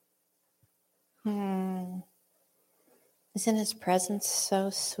Isn't his presence so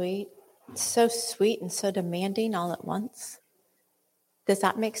sweet? So sweet and so demanding all at once. Does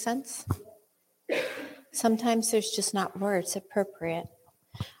that make sense? Sometimes there's just not words appropriate.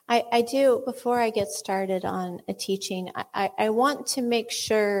 I do, before I get started on a teaching, I want to make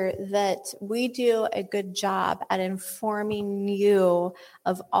sure that we do a good job at informing you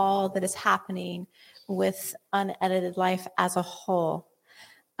of all that is happening with Unedited Life as a whole.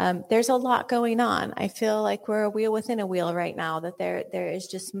 There's a lot going on. I feel like we're a wheel within a wheel right now, that there is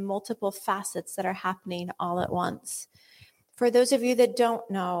just multiple facets that are happening all at once. For those of you that don't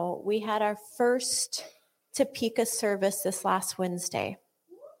know, we had our first Topeka service this last Wednesday.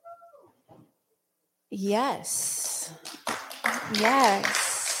 Yes.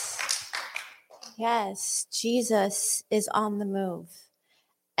 Jesus is on the move.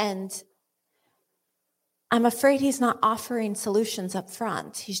 And I'm afraid he's not offering solutions up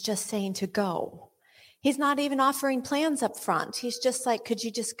front. He's just saying to go. He's not even offering plans up front. He's just like, could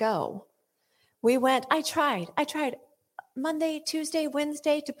you just go? We went, I tried Monday, Tuesday,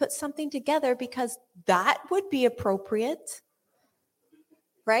 Wednesday to put something together because that would be appropriate,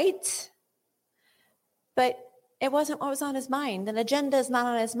 right? But it wasn't what was on his mind. An agenda is not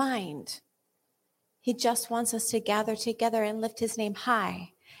on his mind. He just wants us to gather together and lift his name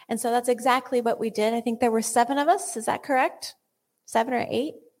high. And so that's exactly what we did. I think there were 7 of us. Is that correct? 7 or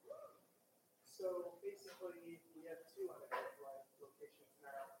 8? So basically, we have 2 locations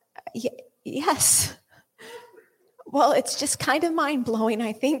now. Yes. Well, it's just kind of mind-blowing,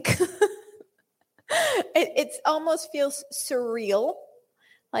 I think. It almost feels surreal.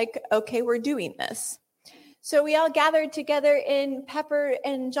 Like, okay, we're doing this. So we all gathered together in Pepper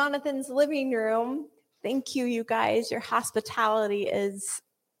and Jonathan's living room. Thank you, you guys. Your hospitality is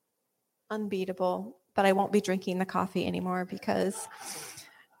unbeatable. But I won't be drinking the coffee anymore because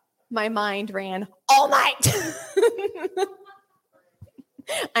my mind ran all night.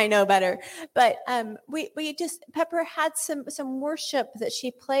 I know better. But we just, Pepper had some worship that she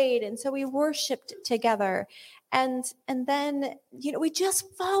played. And so we worshiped together. And then, we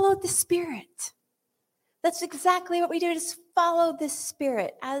just followed the Spirit. That's exactly what we do, just follow the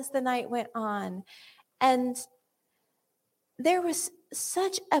Spirit as the night went on. And there was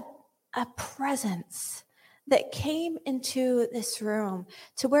such a presence that came into this room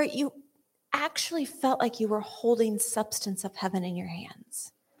to where you actually felt like you were holding substance of heaven in your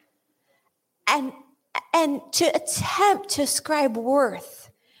hands. And to attempt to ascribe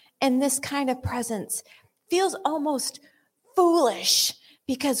worth in this kind of presence feels almost foolish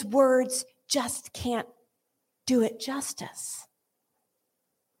because words just can't do it justice.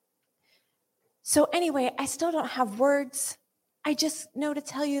 So anyway, I still don't have words. I just know to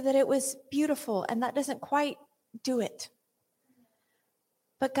tell you that it was beautiful, and that doesn't quite do it.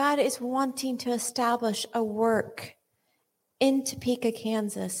 But God is wanting to establish a work in Topeka,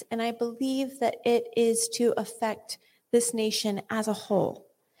 Kansas, and I believe that it is to affect this nation as a whole.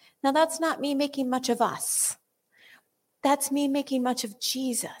 Now, that's not me making much of us. That's me making much of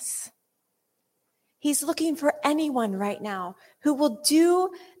Jesus. He's looking for anyone right now who will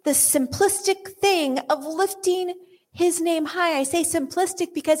do the simplistic thing of lifting his name high. I say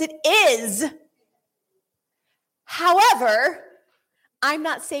simplistic because it is. However, I'm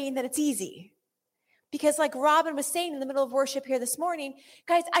not saying that it's easy. Because like Robin was saying in the middle of worship here this morning,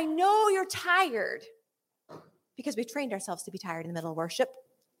 guys, I know you're tired because we trained ourselves to be tired in the middle of worship.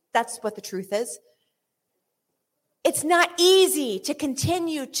 That's what the truth is. It's not easy to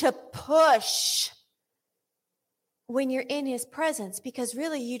continue to push when you're in his presence, because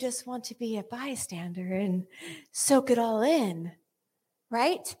really you just want to be a bystander and soak it all in,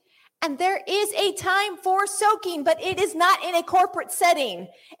 right? And there is a time for soaking, but it is not in a corporate setting.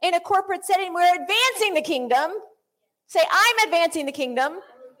 In a corporate setting, we're advancing the kingdom. Say, I'm advancing the kingdom.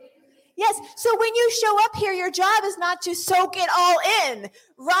 Yes, so when you show up here, your job is not to soak it all in.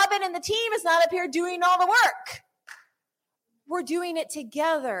 Robin and the team is not up here doing all the work. We're doing it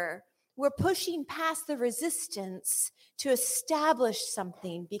together. We're pushing past the resistance to establish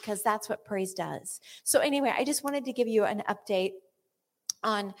something because that's what praise does. So anyway, I just wanted to give you an update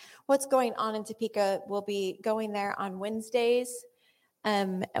on what's going on in Topeka. We'll be going there on Wednesdays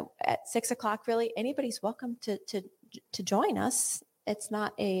at 6 o'clock. Really, anybody's welcome to join us. It's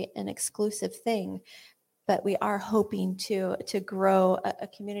not an exclusive thing, but we are hoping to grow a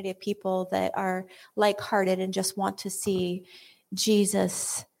community of people that are like-hearted and just want to see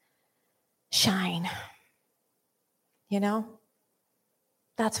Jesus shine.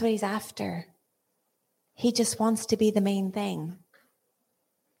 That's what he's after. He just wants to be the main thing.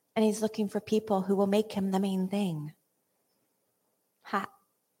 And he's looking for people who will make him the main thing. Ha.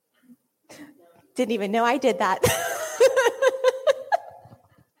 Didn't even know I did that.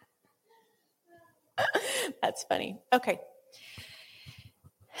 That's funny. Okay.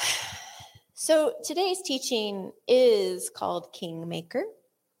 So today's teaching is called Kingmaker.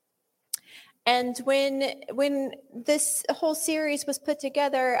 And when this whole series was put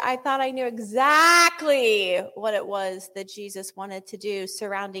together, I thought I knew exactly what it was that Jesus wanted to do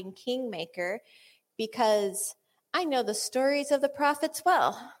surrounding Kingmaker, because I know the stories of the prophets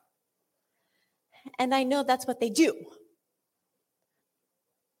well. And I know that's what they do.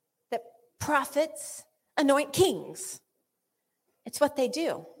 That prophets anoint kings. It's what they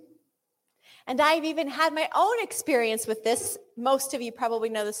do. And I've even had my own experience with this. Most of you probably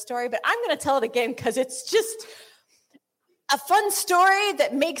know the story, but I'm going to tell it again because it's just a fun story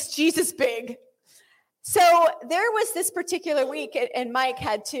that makes Jesus big. So there was this particular week, and Mike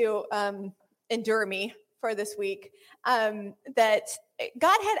had to endure me for this week, that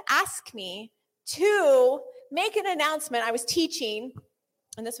God had asked me to make an announcement. I was teaching,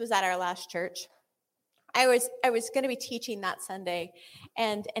 and this was at our last church. I was going to be teaching that Sunday,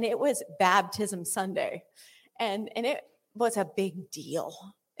 and it was Baptism Sunday, and it was a big deal.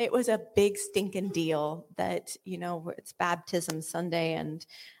 It was a big stinking deal that, you know, it's Baptism Sunday, and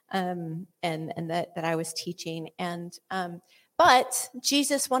that I was teaching, but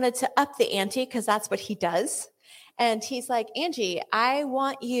Jesus wanted to up the ante because that's what he does, and he's like, Angie, I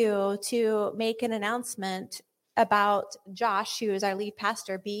want you to make an announcement about Josh, who is our lead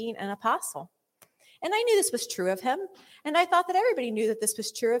pastor, being an apostle. And I knew this was true of him. And I thought that everybody knew that this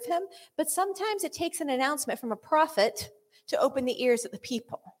was true of him. But sometimes it takes an announcement from a prophet to open the ears of the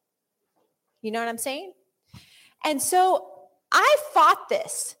people. You know what I'm saying? And so I fought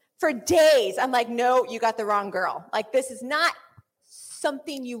this for days. I'm like, no, you got the wrong girl. Like, this is not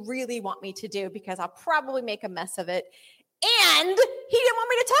something you really want me to do because I'll probably make a mess of it. And he didn't want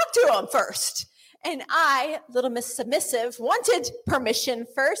me to talk to him first. And I, little Miss Submissive, wanted permission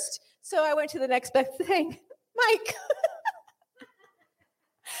first. So I went to the next best thing, Mike.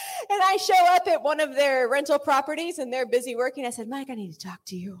 And I show up at one of their rental properties, and they're busy working. I said, Mike, I need to talk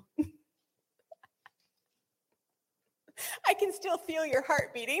to you. I can still feel your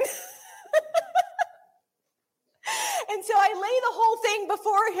heart beating. And so I lay the whole thing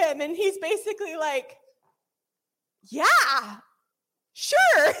before him, and he's basically like, yeah, sure.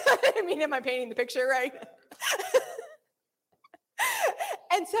 I mean, am I painting the picture right?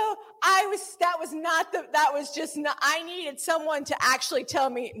 And so I needed someone to actually tell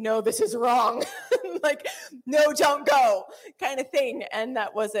me, no, this is wrong. Like, no, don't go kind of thing. And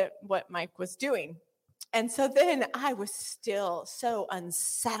that wasn't what Mike was doing. And so then I was still so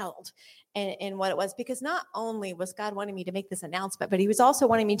unsettled in what it was, because not only was God wanting me to make this announcement, but he was also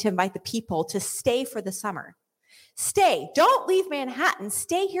wanting me to invite the people to stay for the summer. Stay. Don't leave Manhattan.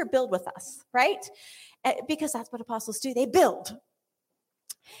 Stay here, build with us, right? Because that's what apostles do. They build.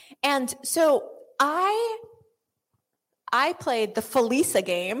 And so I played the Felisa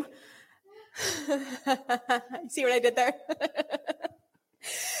game. See what I did there?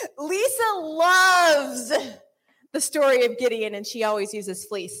 Lisa loves the story of Gideon, and she always uses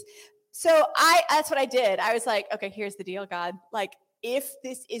fleece. So that's what I did. I was like, okay, here's the deal, God. Like, if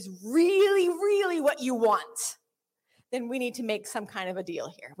this is really, really what you want, then we need to make some kind of a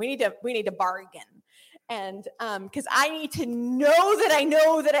deal here. We need to bargain. And because I need to know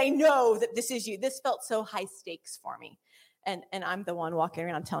that this is you. This felt so high stakes for me. And I'm the one walking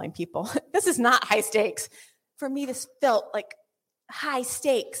around telling people, this is not high stakes. For me, this felt like high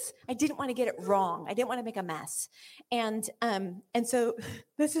stakes. I didn't want to get it wrong. I didn't want to make a mess. And so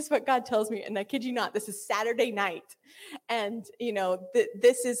this is what God tells me. And I kid you not, this is Saturday night. And, you know,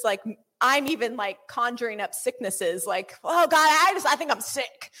 this is like, I'm even like conjuring up sicknesses, like, oh God, I think I'm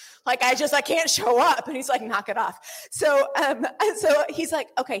sick. Like, I can't show up. And he's like, knock it off. So he's like,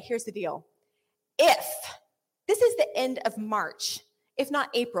 okay, here's the deal. If this is the end of March, if not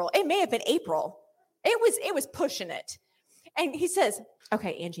April, it may have been April. It was pushing it. And he says,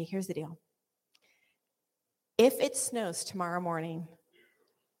 okay, Angie, here's the deal. If it snows tomorrow morning,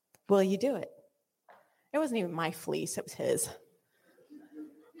 will you do it? It wasn't even my fleece. It was his.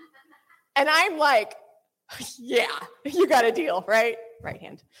 And I'm like, yeah, you got a deal, right? Right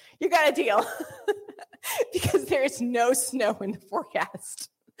hand. You got a deal. Because there is no snow in the forecast.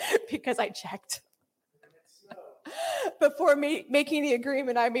 Because I checked. Before making the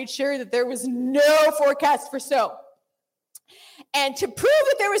agreement, I made sure that there was no forecast for snow. And to prove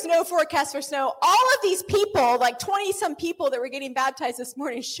that there was no forecast for snow, all of these people, like 20-some people that were getting baptized this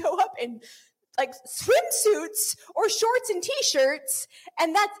morning, show up in like swimsuits or shorts and T-shirts,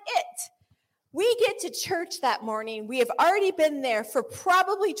 and that's it. We get to church that morning. We have already been there for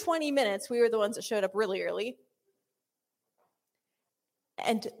probably 20 minutes. We were the ones that showed up really early.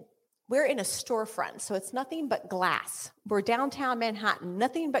 And we're in a storefront, so it's nothing but glass. We're downtown Manhattan,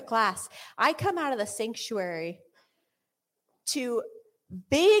 nothing but glass. I come out of the sanctuary to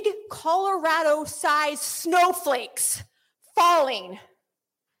big Colorado-sized snowflakes falling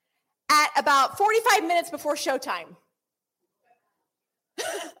at about 45 minutes before showtime.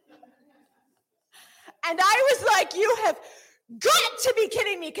 And I was like, you have got to be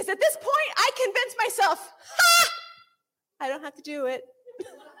kidding me, because at this point, I convinced myself, I don't have to do it.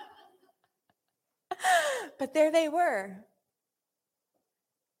 But there they were.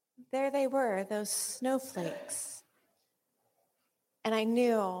 There they were, those snowflakes. And I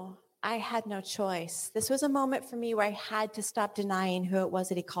knew I had no choice. This was a moment for me where I had to stop denying who it was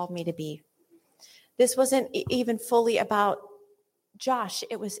that he called me to be. This wasn't even fully about Josh.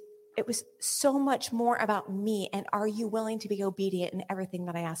 It was so much more about me, and are you willing to be obedient in everything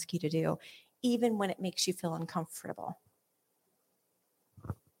that I ask you to do, even when it makes you feel uncomfortable?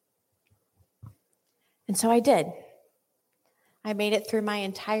 And so I did. I made it through my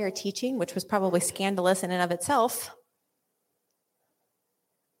entire teaching, which was probably scandalous in and of itself.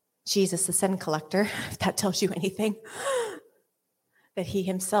 Jesus, the sin collector, if that tells you anything, that he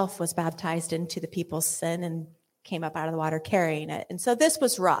himself was baptized into the people's sin and came up out of the water carrying it. And so this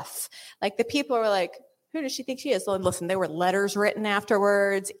was rough. Like, the people were like, who does she think she is? So listen, there were letters written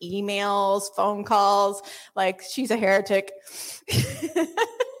afterwards, emails, phone calls, like, she's a heretic.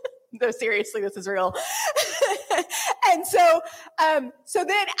 No, seriously, this is real. And so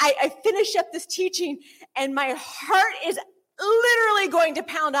then I finish up this teaching, and my heart is literally going to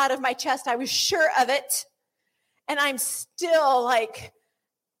pound out of my chest. I was sure of it. And I'm still like,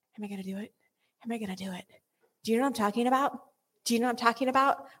 am I going to do it? Am I going to do it? Do you know what I'm talking about? Do you know what I'm talking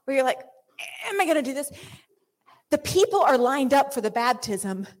about? Where you're like, am I going to do this? The people are lined up for the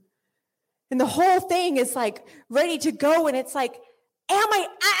baptism, and the whole thing is like ready to go. And it's like, am I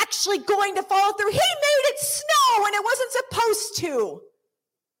actually going to follow through? He made it snow and it wasn't supposed to.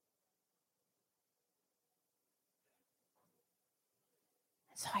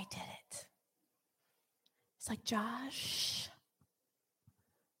 So I did it. It's like, Josh,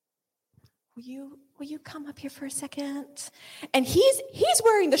 will you come up here for a second? And he's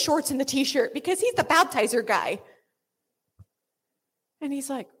wearing the shorts and the t-shirt because he's the baptizer guy. And he's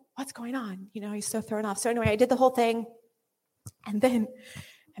like, what's going on? You know, he's so thrown off. So anyway, I did the whole thing. And then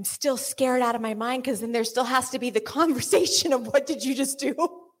I'm still scared out of my mind, because then there still has to be the conversation of, what did you just do?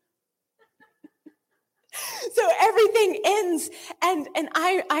 So everything ends, and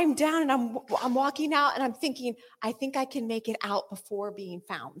I'm down, and I'm walking out, and I'm thinking, I think I can make it out before being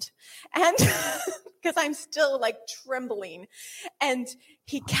found. And because I'm still like trembling. And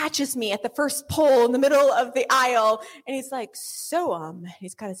he catches me at the first pole in the middle of the aisle, and he's like, so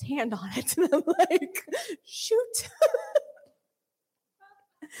he's got his hand on it. And I'm like, shoot.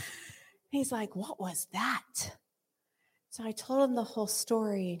 He's like, what was that? So I told him the whole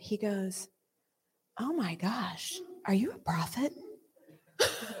story, and he goes, oh my gosh, are you a prophet?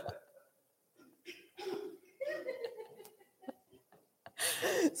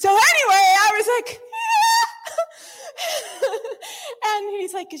 So anyway, I was like, yeah. And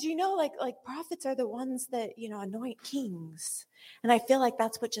he's like, because like prophets are the ones that, anoint kings. And I feel like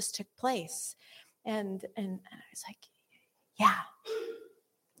that's what just took place. And I was like, yeah,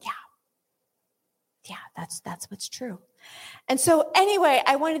 that's what's true. And so anyway,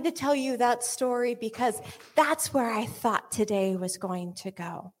 I wanted to tell you that story because that's where I thought today was going to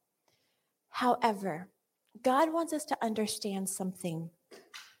go. However, God wants us to understand something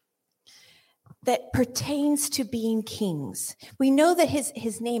that pertains to being kings. We know that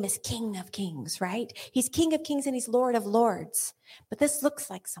his name is King of Kings, right? He's King of Kings and he's Lord of Lords. But this looks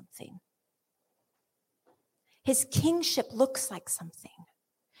like something. His kingship looks like something.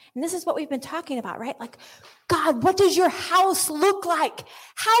 And this is what we've been talking about, right? Like, God, what does your house look like?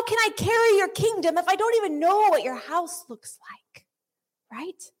 How can I carry your kingdom if I don't even know what your house looks like,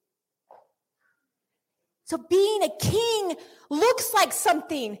 right? So being a king looks like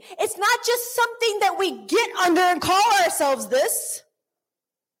something. It's not just something that we get under and call ourselves this.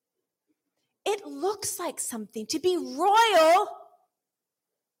 It looks like something. To be royal,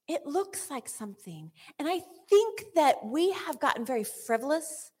 it looks like something. And I think that we have gotten very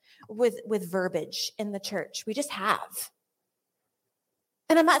frivolous with verbiage in the church. We just have.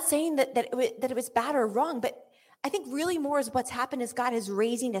 And I'm not saying that it was bad or wrong, but I think really more is what's happened is God is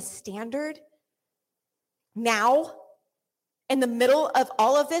raising a standard now in the middle of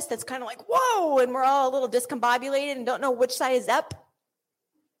all of this that's kind of like, whoa, and we're all a little discombobulated and don't know which side is up.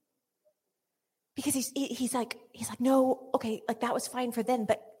 Because he's like, no, okay, like that was fine for then,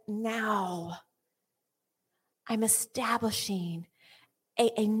 but now I'm establishing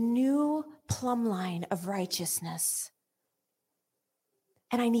a new plumb line of righteousness.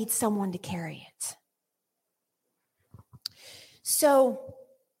 And I need someone to carry it. So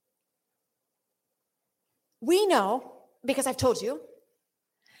we know, because I've told you,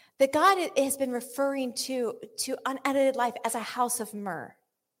 that God has been referring to unedited life as a house of myrrh.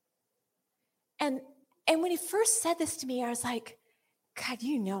 And when he first said this to me, I was like, God,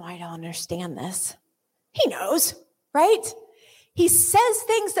 you know I don't understand this. He knows, right? He says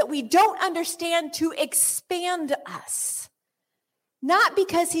things that we don't understand to expand us. Not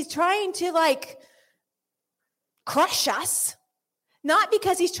because he's trying to like crush us. Not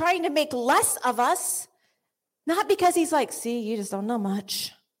because he's trying to make less of us. Not because he's like, see, you just don't know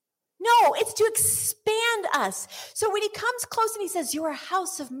much. No, it's to expand us. So when he comes close and he says, you're a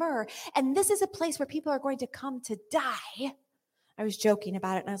house of myrrh, and this is a place where people are going to come to die. I was joking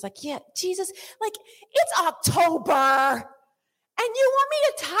about it, and I was like, yeah, Jesus, like, it's October, and you want me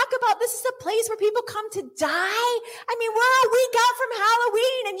to talk about this is a place where people come to die? I mean, we're a week out from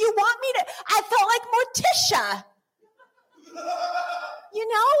Halloween, and you want me to, I felt like Morticia. You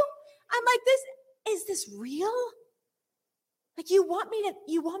know? I'm like, is this real? Like, you want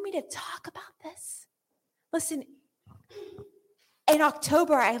me to talk about this? Listen, in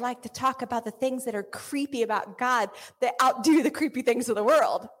October, I like to talk about the things that are creepy about God that outdo the creepy things of the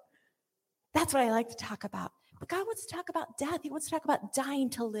world. That's what I like to talk about. But God wants to talk about death. He wants to talk about dying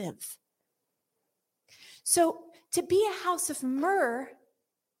to live. So to be a house of myrrh,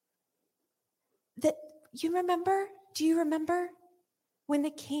 that you remember? Do you remember when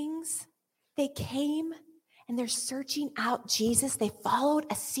the kings, they came and they're searching out Jesus? They followed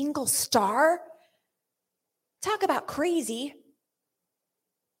a single star. Talk about crazy.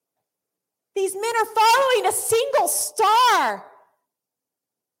 These men are following a single star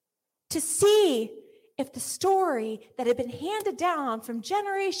to see if the story that had been handed down from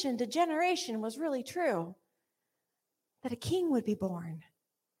generation to generation was really true, that a king would be born.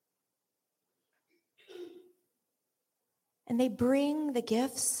 And they bring the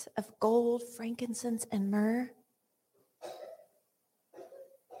gifts of gold, frankincense, and myrrh.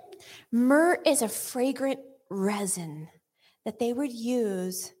 Myrrh is a fragrant resin that they would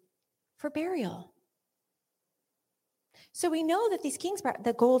use for burial. So we know that these kings brought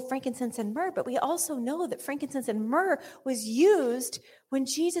the gold, frankincense, and myrrh, but we also know that frankincense and myrrh was used when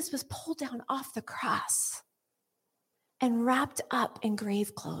Jesus was pulled down off the cross and wrapped up in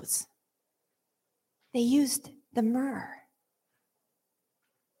grave clothes. They used the myrrh.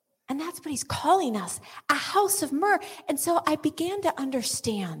 And that's what he's calling us, a house of myrrh. And so I began to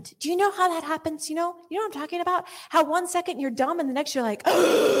understand. Do you know how that happens? You know what I'm talking about? How one second you're dumb and the next you're like,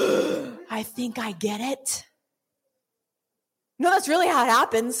 oh, I think I get it. No, that's really how it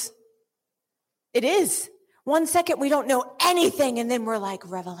happens. It is. One second we don't know anything and then we're like,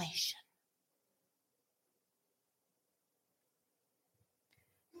 revelation.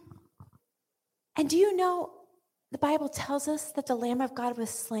 And do you know, the Bible tells us that the Lamb of God was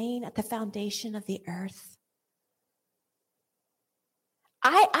slain at the foundation of the earth.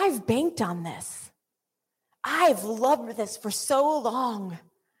 I've banked on this. I've loved this for so long.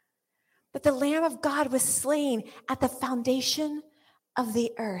 But the Lamb of God was slain at the foundation of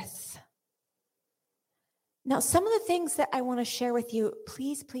the earth. Now, some of the things that I want to share with you,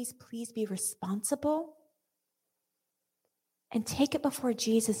 please, please, please be responsible and take it before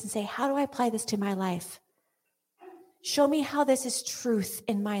Jesus and say, how do I apply this to my life? Show me how this is truth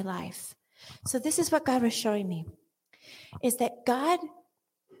in my life. So this is what God was showing me, is that God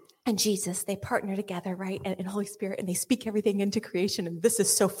and Jesus, they partner together, right? And Holy Spirit, and they speak everything into creation. And this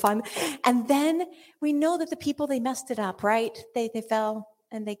is so fun. And then we know that the people, they messed it up, right? They fell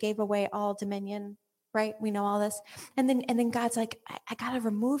and they gave away all dominion, right? We know all this. And then God's like, I got to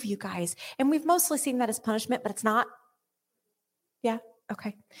remove you guys. And we've mostly seen that as punishment, but it's not. Yeah.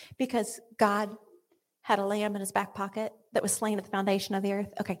 Okay. Because God had a lamb in his back pocket that was slain at the foundation of the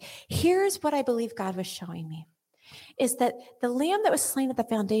earth. Okay, here's what I believe God was showing me, is that the lamb that was slain at the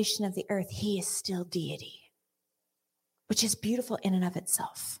foundation of the earth, he is still deity, which is beautiful in and of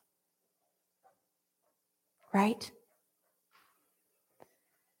itself. Right?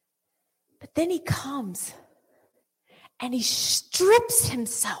 But then he comes and he strips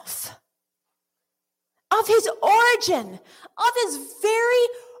himself of his origin, of his very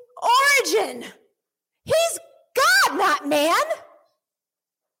origin. He's God, not man.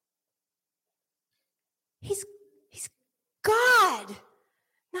 He's God,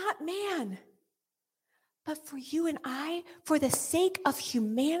 not man. But for you and I, for the sake of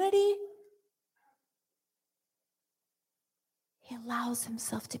humanity, He allows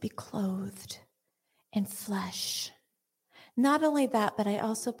himself to be clothed in flesh. Not only that, but I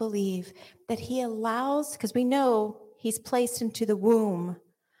also believe that he allows, because we know he's placed into the womb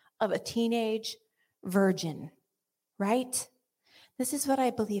of a teenage virgin, right? This is what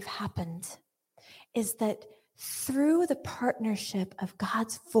I believe happened, is that through the partnership of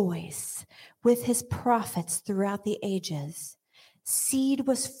God's voice with his prophets throughout the ages, seed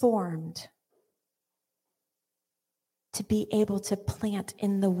was formed to be able to plant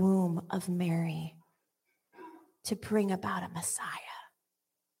in the womb of Mary to bring about a Messiah.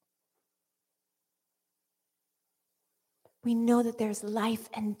 We know that there's life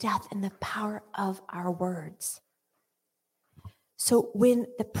and death in the power of our words. So when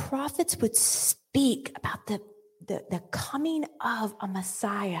the prophets would speak about the coming of a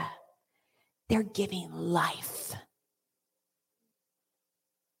Messiah, they're giving life.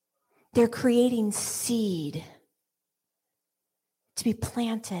 They're creating seed to be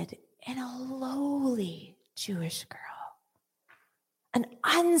planted in a lowly Jewish girl, an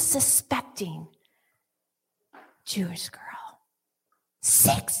unsuspecting Jewish girl.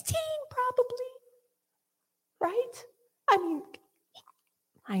 16 probably, right? I mean,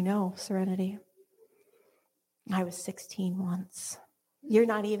 I know, Serenity. I was 16 once. You're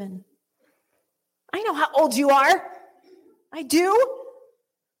not even. I know how old you are. I do.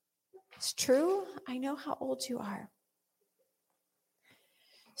 It's true. I know how old you are.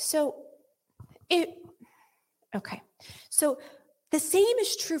 So the same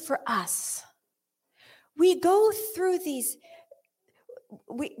is true for us. We go through these,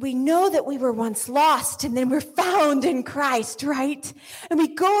 we know that we were once lost and then we're found in Christ, right? And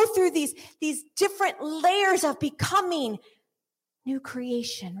we go through these different layers of becoming new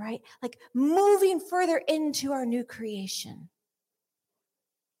creation, right? Like moving further into our new creation.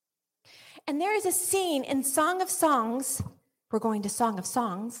 And there is a scene in Song of Songs. We're going to Song of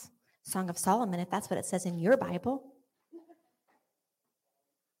Songs, Song of Solomon, if that's what it says in your Bible.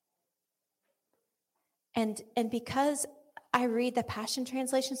 And because I read the Passion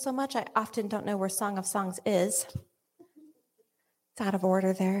Translation so much, I often don't know where Song of Songs is. It's out of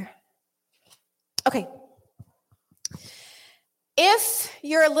order there. Okay. If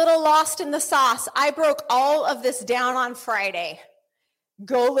you're a little lost in the sauce, I broke all of this down on Friday.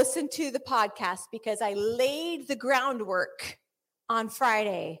 Go listen to the podcast because I laid the groundwork on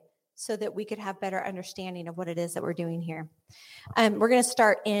Friday so that we could have better understanding of what it is that we're doing here. We're going to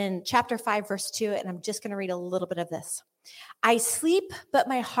start in chapter 5, verse 2, and I'm just going to read a little bit of this. I sleep, but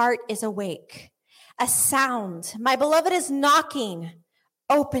my heart is awake. A sound. My beloved is knocking.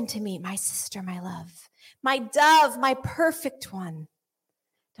 Open to me, my sister, my love. My dove, my perfect one.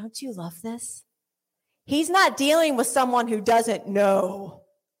 Don't you love this? He's not dealing with someone who doesn't know.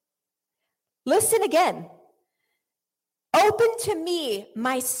 Listen again. Open to me,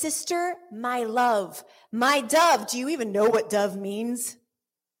 my sister, my love, my dove. Do you even know what dove means?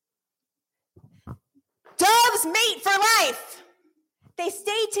 Doves mate for life. They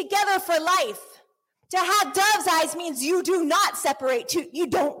stay together for life. To have dove's eyes means you do not separate, you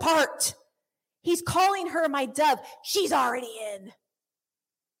don't part. He's calling her my dove. She's already in.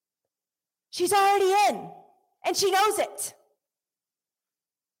 She's already in, and she knows it.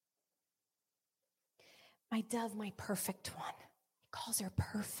 My dove, my perfect one. He calls her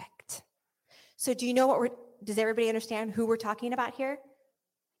perfect. So do you know does everybody understand who we're talking about here?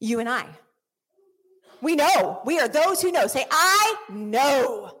 You and I. We know. We are those who know. Say, I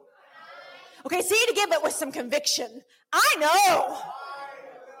know. Okay, say it again, but with some conviction. I know.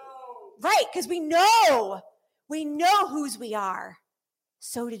 Right, because we know. We know whose we are.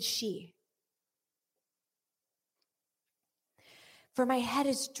 So did she. For my head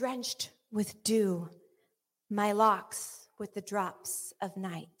is drenched with dew, my locks with the drops of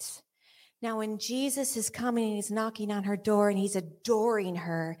night. Now, when Jesus is coming and he's knocking on her door and he's adoring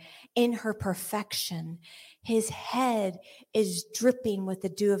her in her perfection, his head is dripping with the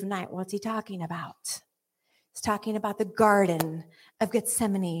dew of night. What's he talking about? He's talking about the Garden of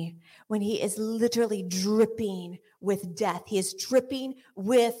Gethsemane when he is literally dripping with death. He is dripping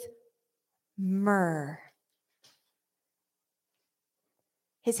with myrrh.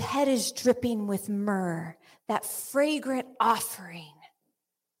 His head is dripping with myrrh, that fragrant offering.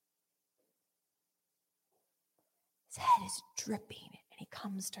 His head is dripping, and he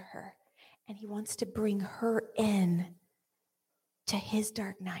comes to her, and he wants to bring her in to his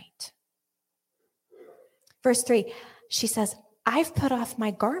dark night. Verse 3, she says, I've put off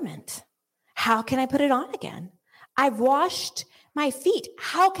my garment. How can I put it on again? I've washed my feet.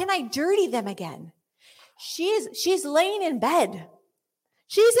 How can I dirty them again? She's laying in bed.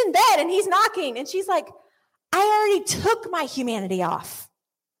 She's in bed and he's knocking and she's like, I already took my humanity off.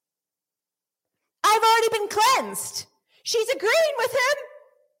 I've already been cleansed. She's agreeing with him.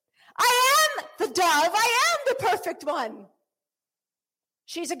 I am the dove. I am the perfect one.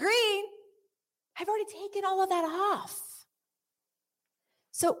 She's agreeing. I've already taken all of that off.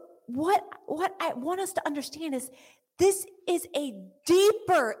 So what I want us to understand is this is a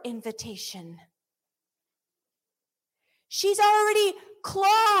deeper invitation. She's already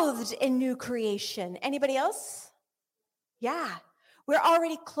clothed in new creation. Anybody else? Yeah, we're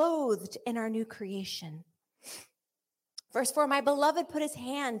already clothed in our new creation. Verse 4, my beloved put his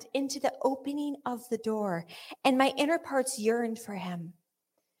hand into the opening of the door, and my inner parts yearned for him.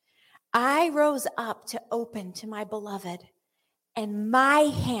 I rose up to open to my beloved, and my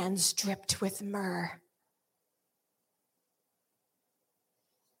hands dripped with myrrh.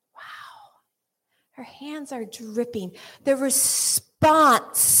 Wow. Her hands are dripping. The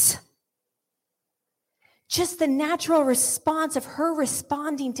response, just the natural response of her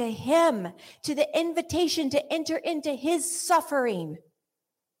responding to him, to the invitation to enter into his suffering,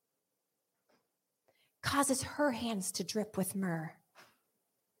 causes her hands to drip with myrrh.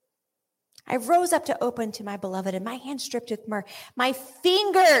 I rose up to open to my beloved, and my hands dripped with myrrh, my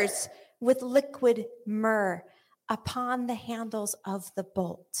fingers with liquid myrrh upon the handles of the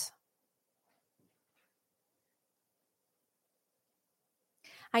bolt.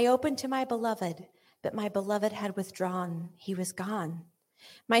 I opened to my beloved, but my beloved had withdrawn. He was gone.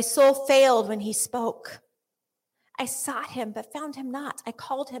 My soul failed when he spoke. I sought him, but found him not. I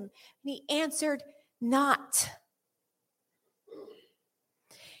called him, and he answered not.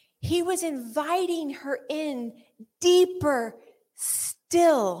 He was inviting her in deeper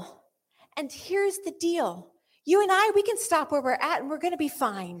still. And here's the deal. You and I, we can stop where we're at and we're going to be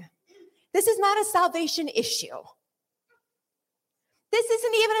fine. This is not a salvation issue. This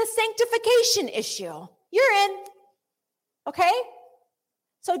isn't even a sanctification issue. You're in. Okay?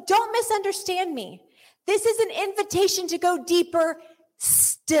 So don't misunderstand me. This is an invitation to go deeper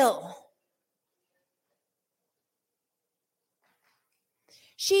still.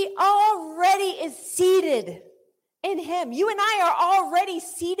 She already is seated in him. You and I are already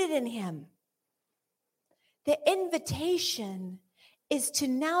seated in him. The invitation is to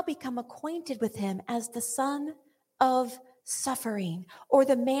now become acquainted with him as the son of suffering, or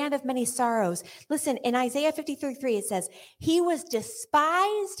the man of many sorrows. Listen, in Isaiah 53:3, it says, he was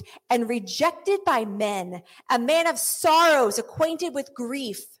despised and rejected by men, a man of sorrows, acquainted with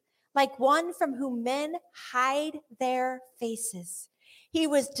grief, like one from whom men hide their faces. He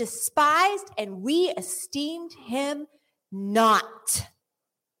was despised, and we esteemed him not.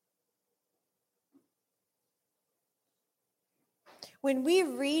 When we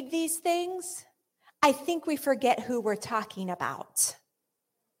read these things, I think we forget who we're talking about.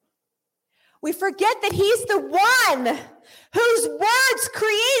 We forget that he's the one whose words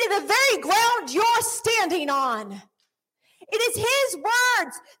created the very ground you're standing on. It is his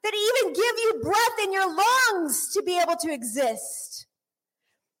words that even give you breath in your lungs to be able to exist.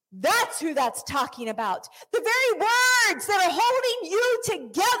 That's who that's talking about. The very words that are holding you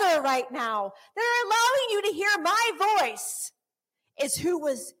together right now, that are allowing you to hear my voice, is who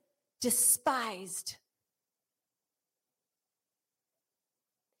was despised.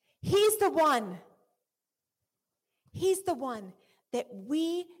 He's the one that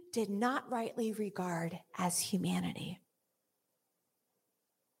we did not rightly regard as humanity.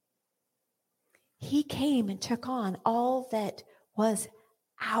 He came and took on all that was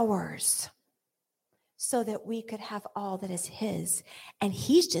ours so that we could have all that is his. And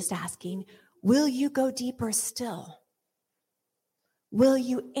he's just asking, will you go deeper still? Will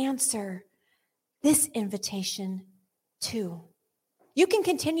you answer this invitation too? You can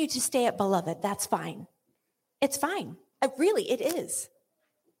continue to stay at beloved. That's fine. It's fine. Really, it is.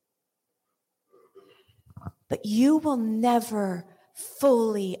 But you will never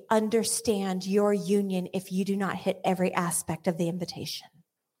fully understand your union if you do not hit every aspect of the invitation.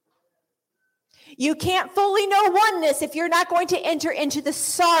 You can't fully know oneness if you're not going to enter into the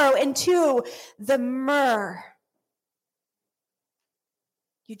sorrow, into the myrrh.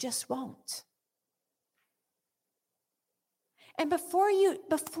 You just won't. And before you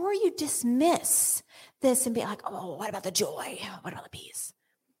dismiss this and be like, oh, what about the joy? What about the peace?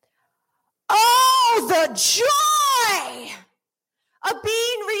 Oh, the joy of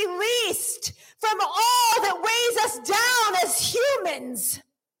being released from all that weighs us down as humans.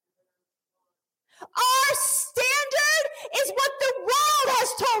 Our standard is what the world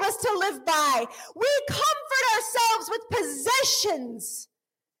has told us to live by. We comfort ourselves with possessions.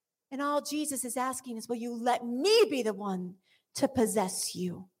 And all Jesus is asking is, will you let me be the one to possess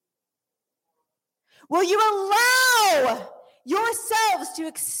you? Will you allow yourselves to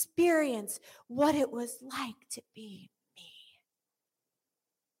experience what it was like to be me?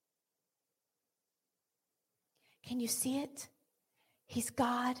 Can you see it? He's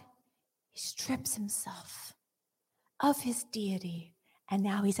God. He strips himself of his deity. And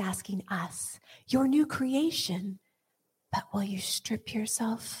now he's asking us, your new creation, but will you strip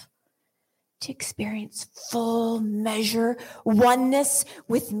yourself to experience full measure, oneness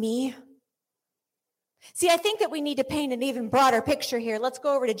with me? See, I think that we need to paint an even broader picture here. Let's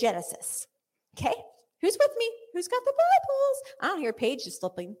go over to Genesis. Okay? Who's with me? Who's got the Bibles? I don't hear pages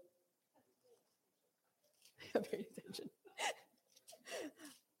slipping. I'm paying attention.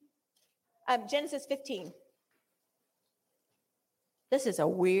 Genesis 15. This is a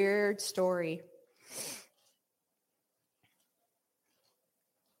weird story.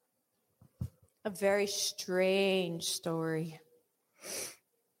 A very strange story.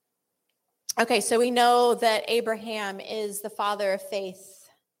 Okay, so we know that Abraham is the father of faith,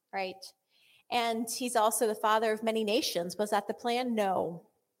 right? And he's also the father of many nations. Was that the plan? No.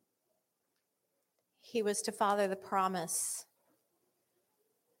 He was to father the promise.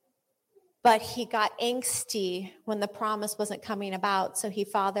 But he got angsty when the promise wasn't coming about, so he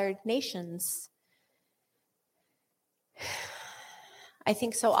fathered nations. I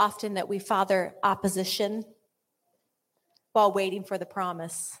think so often that we father opposition while waiting for the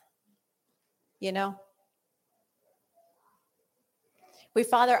promise. You know? We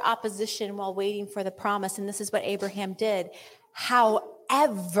father opposition while waiting for the promise, and this is what Abraham did.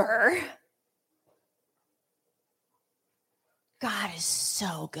 However, God is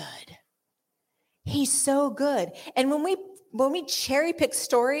so good. He's so good. And when we cherry pick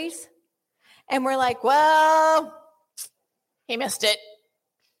stories and we're like, well, he missed it.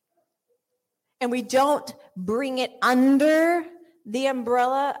 And we don't bring it under the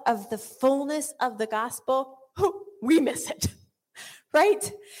umbrella of the fullness of the gospel, we miss it,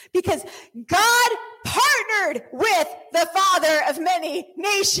 right? Because God partnered with the father of many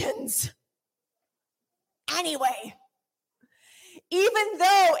nations. Anyway, even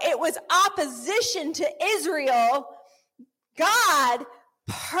though it was opposition to Israel, God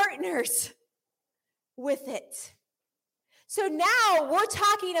partners with it. So now we're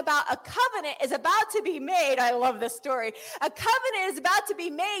talking about a covenant is about to be made. I love this story. A covenant is about to be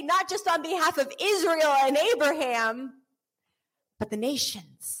made, not just on behalf of Israel and Abraham, but the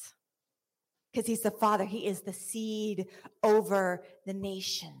nations. Because he's the father. He is the seed over the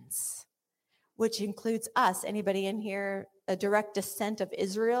nations, which includes us. Anybody in here a direct descent of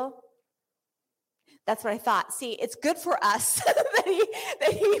Israel? That's what I thought. See, it's good for us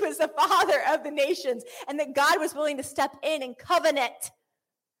that he was the father of the nations and that God was willing to step in and covenant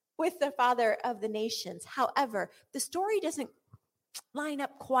with the father of the nations. However, the story doesn't line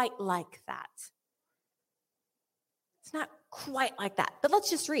up quite like that. It's not quite like that. But let's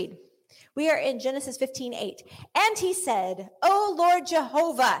just read. We are in Genesis 15:8. And he said, "O Lord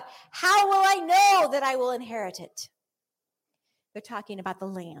Jehovah, how will I know that I will inherit it?" They're talking about the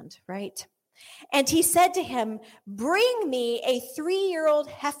land, right? And he said to him, "Bring me a 3-year-old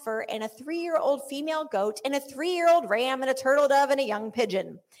heifer and a 3-year-old female goat and a 3-year-old ram and a turtle dove and a young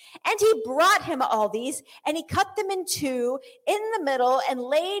pigeon." And he brought him all these, and he cut them in two in the middle and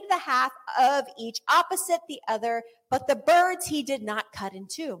laid the half of each opposite the other, but the birds he did not cut in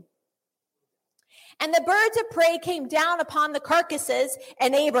two. And the birds of prey came down upon the carcasses,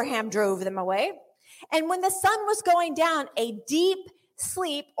 and Abraham drove them away. And when the sun was going down, a deep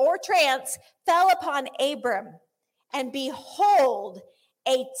sleep or trance fell upon Abram, and behold,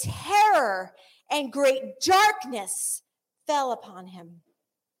 a terror and great darkness fell upon him.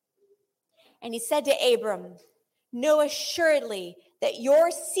 And he said to Abram, "Know assuredly that your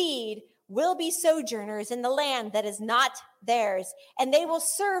seed will be sojourners in the land that is not theirs, and they will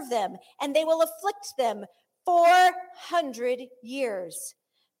serve them, and they will afflict them 400 years.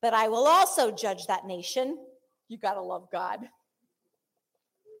 But I will also judge that nation." You got to love God.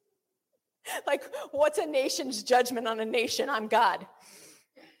 Like, what's a nation's judgment on a nation? I'm God.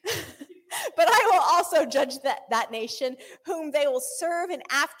 "But I will also judge that nation, whom they will serve, and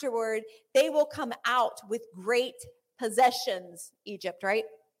afterward they will come out with great possessions." Egypt, right?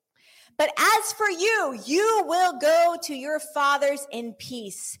 "But as for you, you will go to your fathers in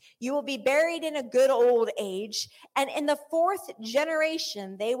peace. You will be buried in a good old age, and in the 4th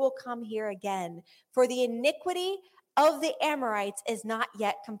generation they will come here again. For the iniquity of the Amorites is not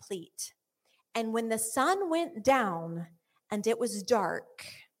yet complete." And when the sun went down and it was dark,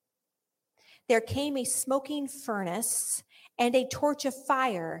 there came a smoking furnace and a torch of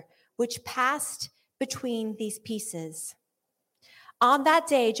fire, which passed between these pieces. On that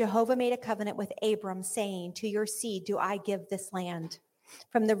day, Jehovah made a covenant with Abram, saying, to your seed do I give this land.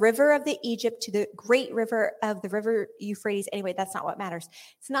 From the river of the Egypt to the great river of the river Euphrates. Anyway, that's not what matters.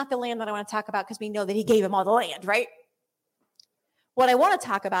 It's not the land that I want to talk about because we know that he gave him all the land, right? What I want to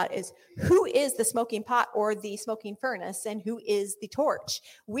talk about is who is the smoking pot or the smoking furnace and who is the torch.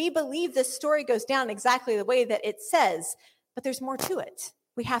 We believe this story goes down exactly the way that it says, but there's more to it.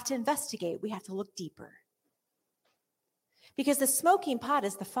 We have to investigate. We have to look deeper. Because the smoking pot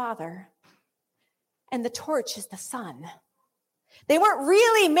is the Father and the torch is the Son. They weren't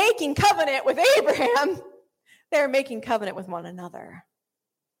really making covenant with Abraham. They were making covenant with one another.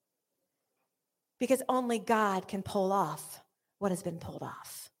 Because only God can pull off what has been pulled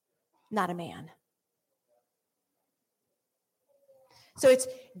off, not a man. So it's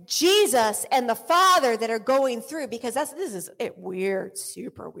Jesus and the Father that are going through, because this is weird,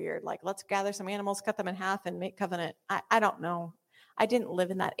 super weird. Like, let's gather some animals, cut them in half, and make covenant. I don't know. I didn't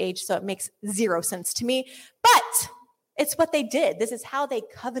live in that age, so it makes zero sense to me. But it's what they did. This is how they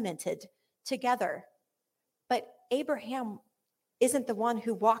covenanted together. But Abraham isn't the one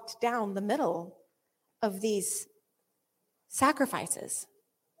who walked down the middle of these sacrifices.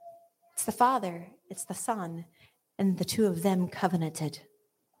 It's the Father, it's the Son, and the two of them covenanted.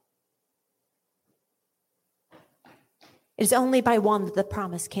 It is only by one that the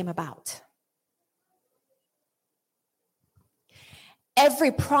promise came about.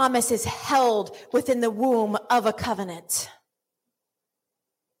 Every promise is held within the womb of a covenant.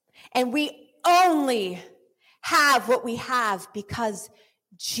 And we only have what we have because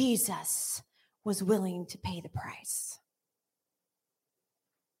Jesus was willing to pay the price.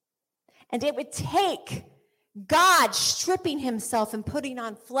 And it would take God stripping himself and putting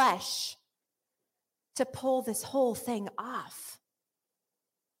on flesh to pull this whole thing off,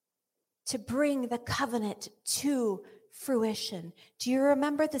 to bring the covenant to fruition. Do you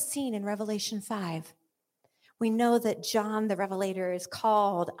remember the scene in Revelation 5? We know that John the Revelator is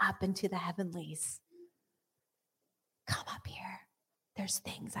called up into the heavenlies. Come up here. There's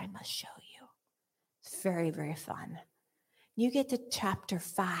things I must show you. It's very, very fun. You get to chapter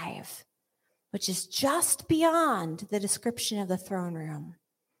 5, which is just beyond the description of the throne room.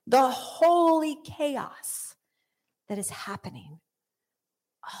 The holy chaos that is happening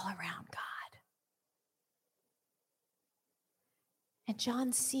all around God. And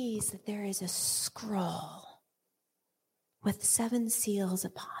John sees that there is a scroll with 7 seals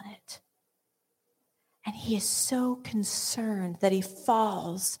upon it. And he is so concerned that he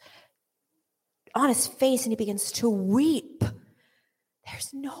falls on his face and he begins to weep.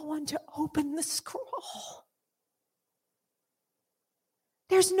 There's no one to open the scroll.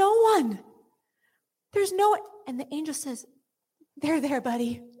 There's no one. There's no one. And the angel says, they're there,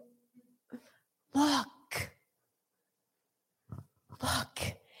 buddy. Look. Look.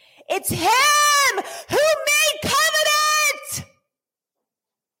 It's him who made covenant.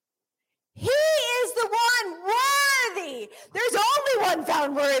 He is the one worthy. There's only one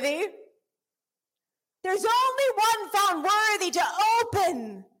found worthy. There's only one found worthy to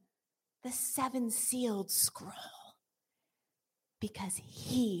open the 7 sealed scroll, because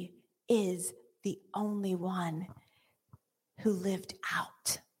he is the only one who lived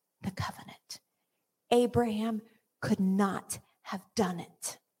out the covenant. Abraham could not have done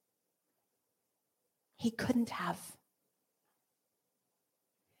it. He couldn't have.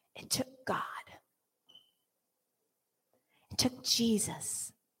 It took God. It took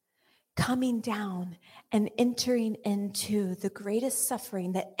Jesus coming down and entering into the greatest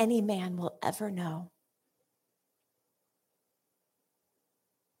suffering that any man will ever know,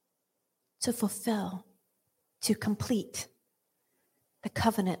 to fulfill, to complete the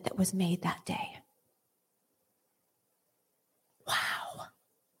covenant that was made that day. Wow.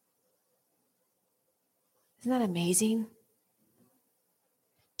 Isn't that amazing?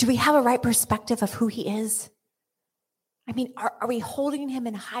 Do we have a right perspective of who he is? I mean, are we holding him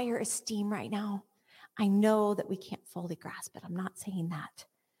in higher esteem right now? I know that we can't fully grasp it. I'm not saying that.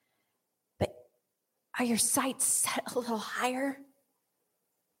 But are your sights set a little higher?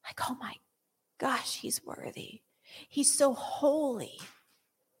 Like, oh my gosh, he's worthy. He's so holy.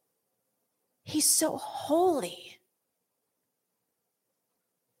 He's so holy.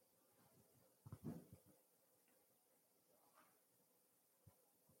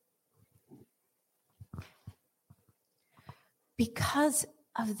 Because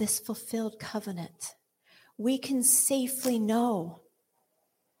of this fulfilled covenant, we can safely know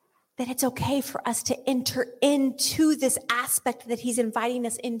that it's okay for us to enter into this aspect that he's inviting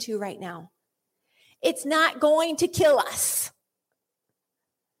us into right now. It's not going to kill us.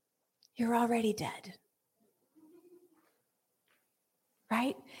 You're already dead.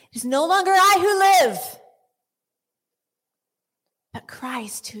 right? It is no longer I who live, but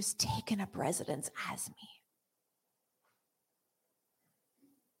Christ who's taken up residence as me.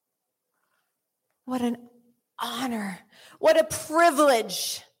 What an honor, what a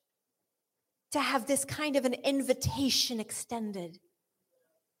privilege to have this kind of an invitation extended,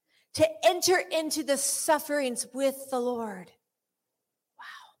 to enter into the sufferings with the Lord. Wow.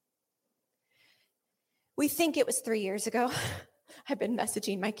 We think it was 3 years ago. I've been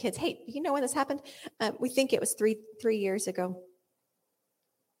messaging my kids, hey, you know when this happened? We think it was three years ago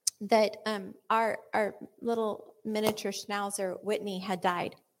that our little miniature schnauzer, Whitney, had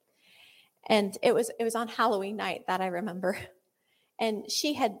died. And it was on Halloween night that I remember. And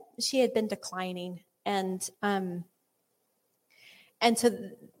she had been declining. And so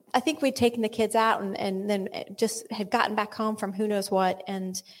I think we'd taken the kids out and then just had gotten back home from who knows what.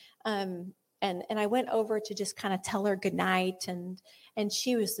 And I went over to just kind of tell her goodnight. And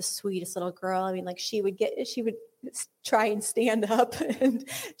she was the sweetest little girl. I mean, like she would try and stand up and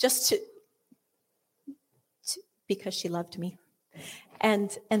just to because she loved me.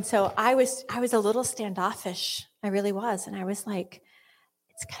 And so I was a little standoffish. I really was. And I was like,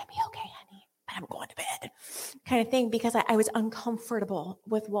 it's going to be okay, honey, but I'm going to bed kind of thing, because I was uncomfortable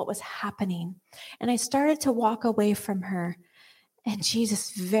with what was happening. And I started to walk away from her. And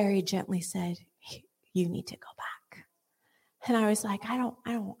Jesus very gently said, you need to go back. And I was like, I don't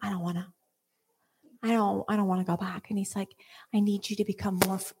want to go back. And he's like, I need you to become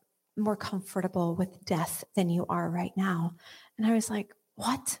more comfortable with death than you are right now. And I was like,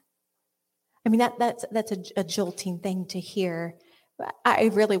 what? I mean, that's a jolting thing to hear. I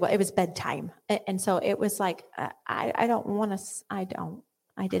it was bedtime. And so it was like, I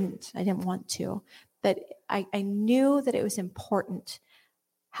didn't want to, but I knew that it was important.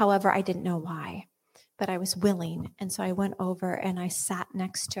 However, I didn't know why, but I was willing. And so I went over and I sat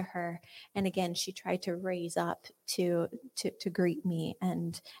next to her. And again, she tried to raise up to greet me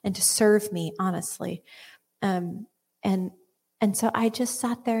and to serve me, honestly. And so I just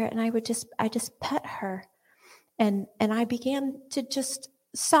sat there and I just pet her. And I began to just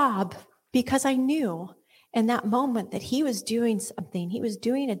sob, because I knew in that moment that he was doing something. He was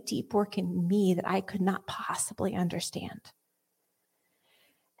doing a deep work in me that I could not possibly understand.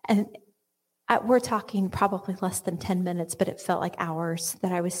 And we're talking probably less than 10 minutes, but it felt like hours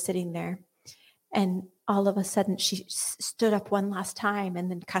that I was sitting there. And all of a sudden she stood up one last time and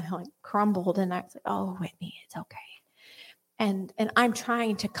then kind of like crumbled. And I was like, oh, Whitney, it's okay. And I'm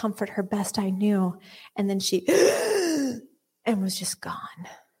trying to comfort her best I knew. And then she and was just gone.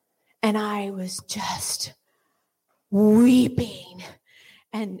 And I was just weeping.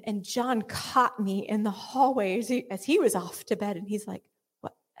 And John caught me in the hallway as he was off to bed. And he's like,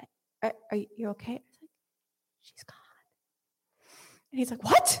 what? Are you okay? I was like, she's gone. And he's like,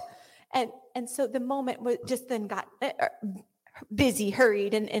 what? And so the moment was just then got busy,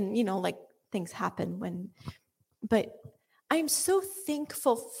 hurried, and like things happen but I'm so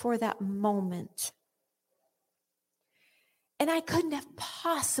thankful for that moment. And I couldn't have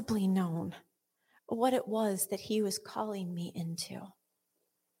possibly known what it was that he was calling me into.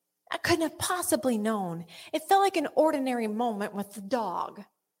 I couldn't have possibly known. It felt like an ordinary moment with the dog.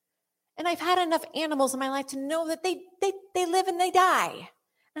 And I've had enough animals in my life to know that they live and they die.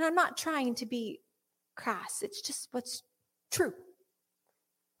 And I'm not trying to be crass. It's just what's true.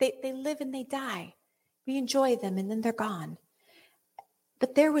 They live and they die. We enjoy them and then they're gone.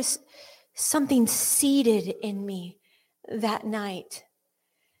 But there was something seated in me that night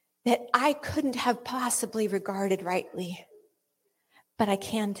that I couldn't have possibly regarded rightly, but I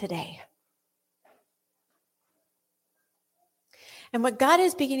can today. And what God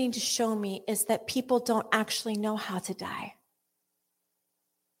is beginning to show me is that people don't actually know how to die.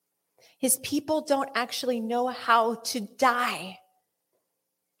 His people don't actually know how to die.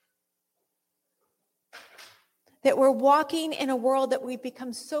 That we're walking in a world that we've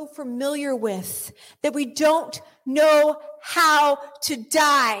become so familiar with that we don't know how to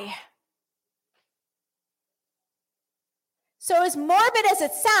die. So as morbid as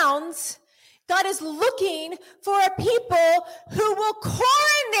it sounds, God is looking for a people who will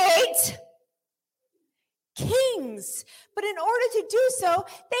coronate kings. But in order to do so,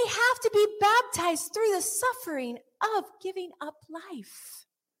 they have to be baptized through the suffering of giving up life,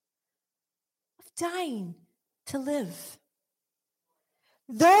 of dying to live.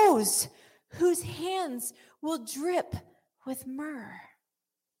 Those whose hands will drip with myrrh.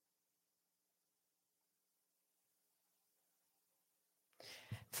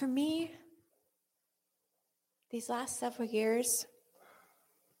 For me, these last several years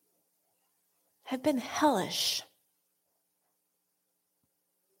have been hellish.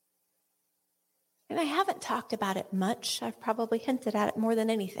 And I haven't talked about it much. I've probably hinted at it more than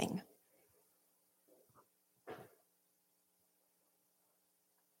anything.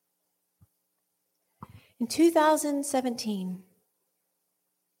 In 2017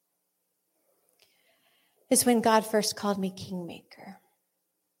 is when God first called me kingmaker.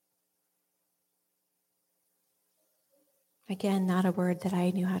 Again, not a word that I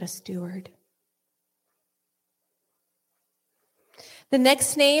knew how to steward. The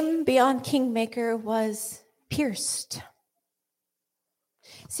next name beyond kingmaker was pierced.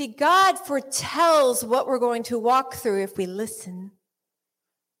 See, God foretells what we're going to walk through if we listen.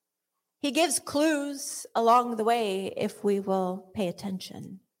 He gives clues along the way if we will pay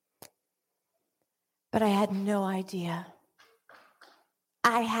attention. But I had no idea.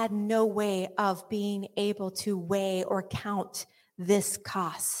 I had no way of being able to weigh or count this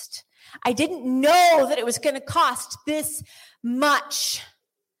cost. I didn't know that it was going to cost this much.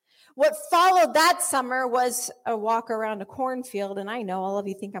 What followed that summer was a walk around a cornfield, and I know all of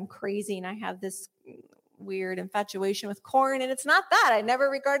you think I'm crazy and I have this weird infatuation with corn, and it's not that. I never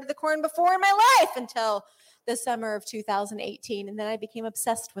regarded the corn before in my life until the summer of 2018, and then I became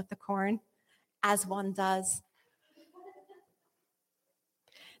obsessed with the corn, as one does.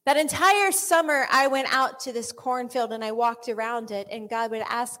 That entire summer, I went out to this cornfield and I walked around it, and God would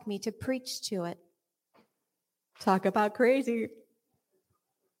ask me to preach to it. Talk about crazy.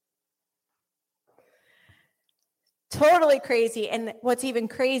 Totally crazy. And what's even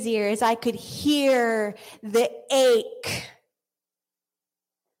crazier is I could hear the ache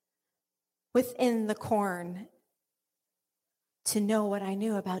within the corn to know what I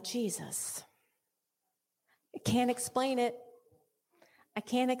knew about Jesus. I can't explain it.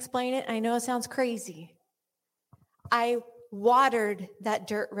 I know it sounds crazy. I watered that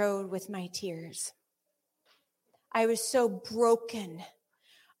dirt road with my tears. I was so broken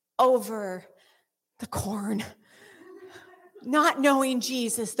over the corn, not knowing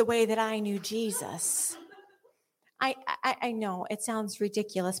Jesus the way that I knew Jesus. I know it sounds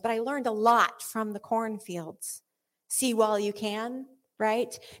ridiculous, but I learned a lot from the cornfields. See while you can,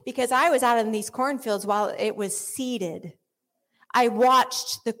 right? Because I was out in these cornfields while it was seeded. I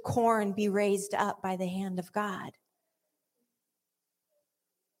watched the corn be raised up by the hand of God.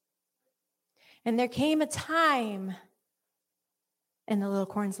 And there came a time in the little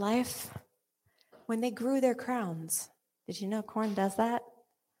corn's life when they grew their crowns. Did you know corn does that?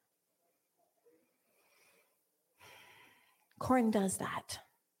 Corn does that.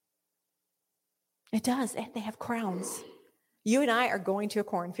 It does. They have crowns. You and I are going to a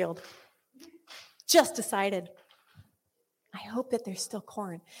cornfield. Just decided. I hope that there's still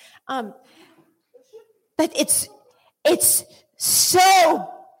corn. But it's so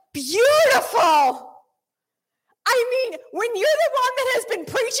beautiful. I mean, when you're the one that has been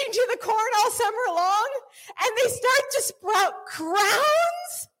preaching to the corn all summer long, and they start to sprout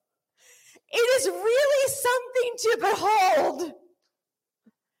crowns, it is really something to behold.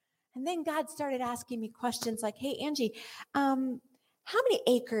 And then God started asking me questions like, hey, Angie, how many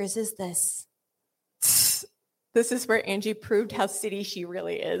acres is this? This is where Angie proved how city she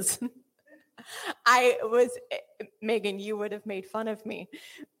really is. Megan, you would have made fun of me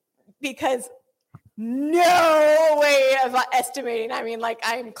because no way of estimating. I mean, like,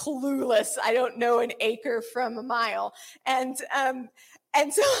 I'm clueless. I don't know an acre from a mile. And so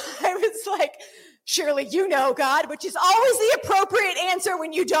I was like, surely you know, God, which is always the appropriate answer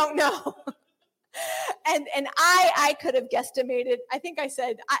when you don't know. And I could have guesstimated. I think I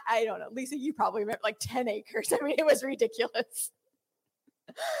said, I don't know, Lisa, you probably meant like 10 acres. I mean, it was ridiculous.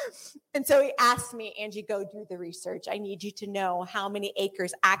 And so he asked me, Angie, go do the research. I need you to know how many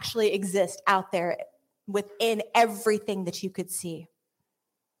acres actually exist out there within everything that you could see.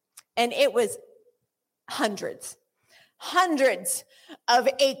 And it was hundreds of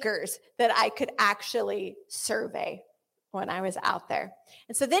acres that I could actually survey when I was out there.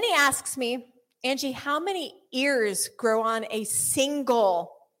 And so then he asks me, Angie, how many ears grow on a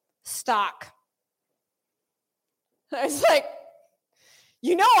single stalk? I was like,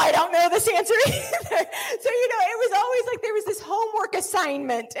 I don't know this answer either. So, it was always like there was this homework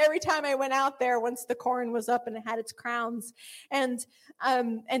assignment every time I went out there once the corn was up and it had its crowns. And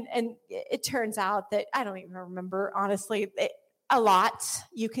it turns out that I don't even remember, honestly, a lot.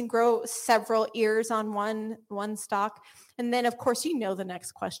 You can grow several ears on one stalk. And then, of course, the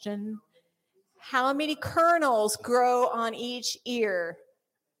next question. How many kernels grow on each ear?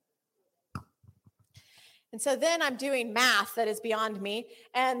 And so then I'm doing math that is beyond me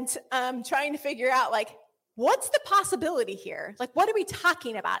and trying to figure out, like, what's the possibility here? Like, what are we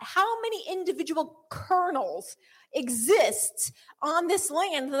talking about? How many individual kernels exist on this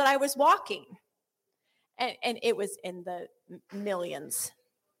land that I was walking? And it was in the millions.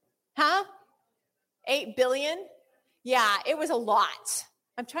 Huh? 8 billion? Yeah, it was a lot.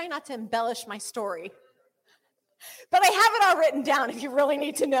 I'm trying not to embellish my story. But I have it all written down if you really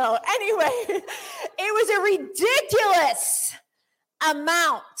need to know. Anyway, it was a ridiculous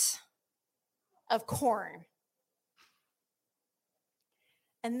amount of corn.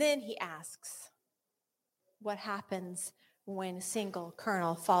 And then he asks, what happens when a single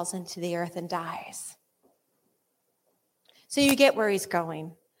kernel falls into the earth and dies? So you get where he's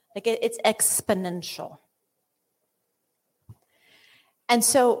going. Like it's exponential. And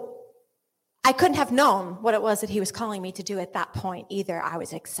so I couldn't have known what it was that he was calling me to do at that point either. I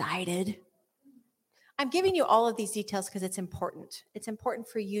was excited. I'm giving you all of these details because it's important. It's important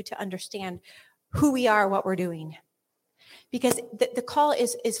for you to understand who we are, what we're doing. Because the call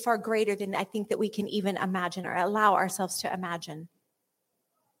is far greater than I think that we can even imagine or allow ourselves to imagine.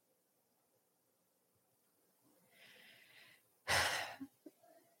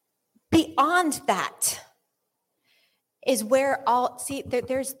 Beyond that is where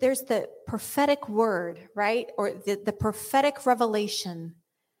there's the prophetic word, right? Or the prophetic revelation.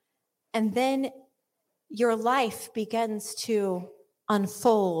 And then your life begins to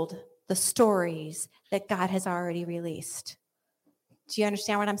unfold the stories that God has already released. Do you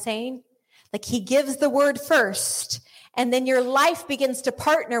understand what I'm saying? Like he gives the word first, and then your life begins to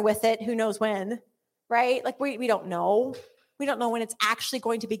partner with it. Who knows when, right? Like we don't know. We don't know when it's actually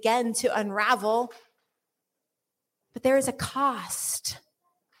going to begin to unravel. But there is a cost.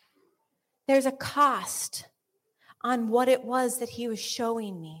 There's a cost on what it was that he was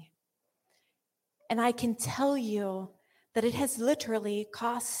showing me. And I can tell you that it has literally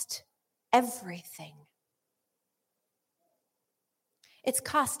cost everything. It's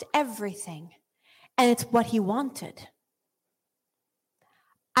cost everything. And it's what he wanted.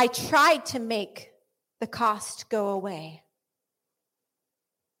 I tried to make the cost go away.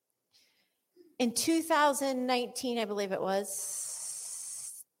 In 2019, I believe it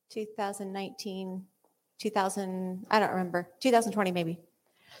was, 2019, I don't remember, 2020 maybe,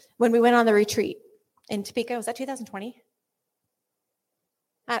 when we went on the retreat in Topeka. Was that 2020?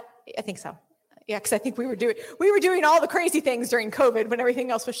 I think so. Yeah, because I think we were doing all the crazy things during COVID when everything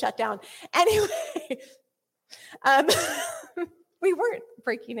else was shut down. Anyway, we weren't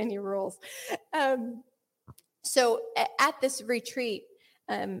breaking any rules. So at this retreat,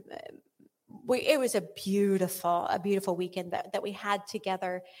 it was a beautiful weekend that we had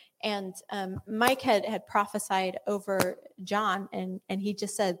together. And Mike had prophesied over John, and he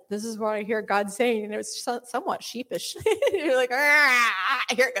just said, "This is what I hear God saying." And it was somewhat sheepish. You're like,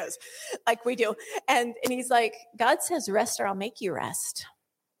 here it goes, like we do. And he's like, "God says rest, or I'll make you rest."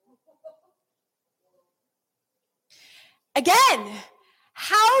 Again,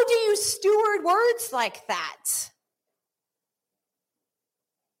 how do you steward words like that?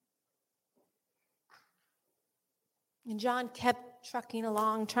 And John kept trucking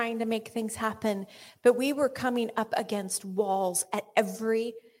along, trying to make things happen. But we were coming up against walls at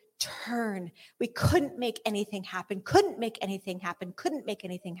every turn. We couldn't make anything happen.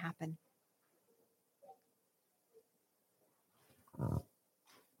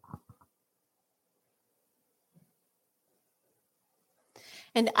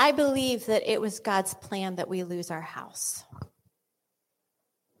 And I believe that it was God's plan that we lose our house.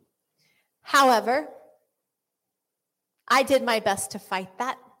 However, I did my best to fight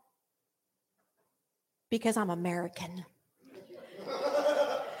that because I'm American.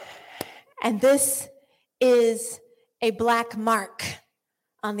 And this is a black mark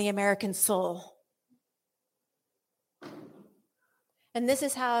on the American soul. And this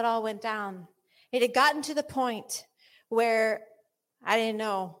is how it all went down. It had gotten to the point where I didn't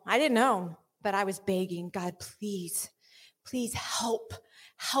know, but I was begging God, please help.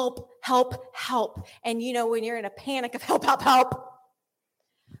 And you know, when you're in a panic of help,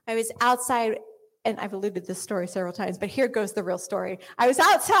 I was outside, and I've alluded to this story several times, but here goes the real story. I was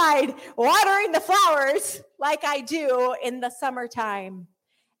outside watering the flowers like I do in the summertime.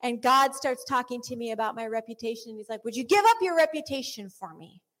 And God starts talking to me about my reputation. He's like, "Would you give up your reputation for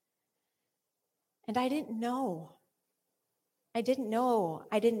me?" And I didn't know. I didn't know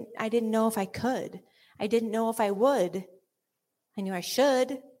if I could. I didn't know if I would. I knew I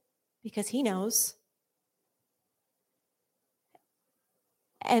should because he knows.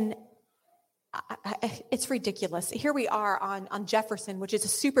 And it's ridiculous. Here we are on Jefferson, which is a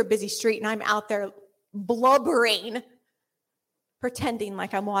super busy street, and I'm out there blubbering, pretending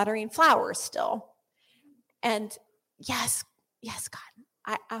like I'm watering flowers still. And yes,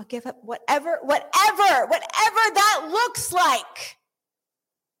 God, I'll give up whatever that looks like.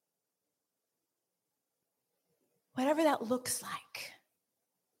 whatever that looks like.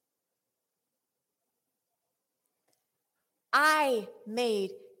 I made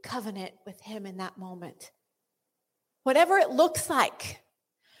covenant with him in that moment. Whatever it looks like.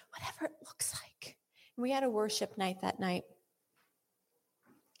 Whatever it looks like. And we had a worship night that night.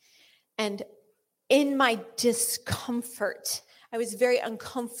 And in my discomfort, I was very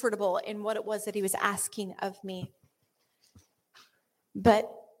uncomfortable in what it was that he was asking of me.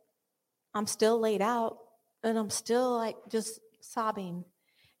 But I'm still laid out and I'm still like just sobbing.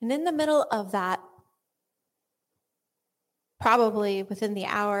 And in the middle of that, probably within the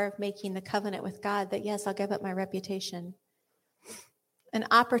hour of making the covenant with God that, yes, I'll give up my reputation, an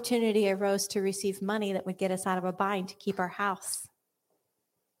opportunity arose to receive money that would get us out of a bind to keep our house.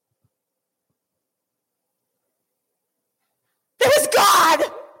 It was God,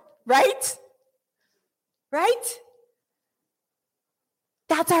 right? Right?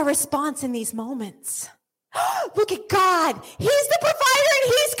 That's our response in these moments. Look at God. He's the provider and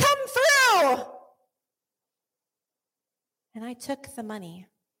he's come through. And I took the money.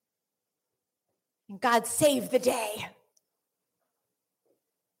 And God saved the day.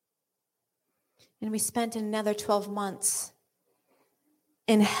 And we spent another 12 months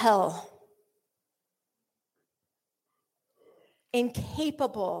in hell.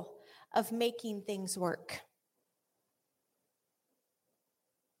 Incapable of making things work.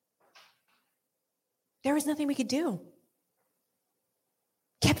 There was nothing we could do.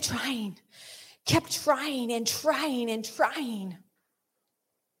 Kept trying and trying and trying.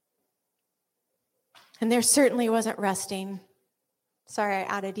 And there certainly wasn't resting. Sorry, I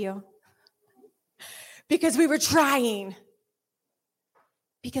outed you. Because we were trying.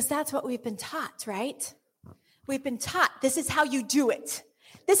 Because that's what we've been taught, right? We've been taught this is how you do it.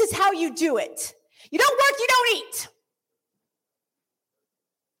 This is how you do it. You don't work, you don't eat.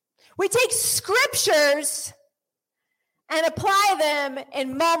 We take scriptures and apply them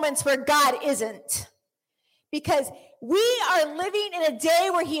in moments where God isn't. Because we are living in a day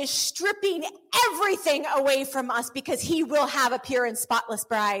where he is stripping everything away from us because he will have a pure and spotless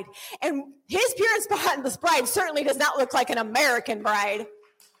bride. And his pure and spotless bride certainly does not look like an American bride.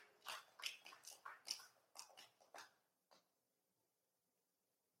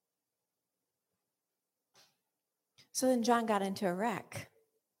 So then John got into a wreck.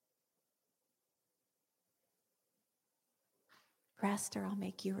 Rest or I'll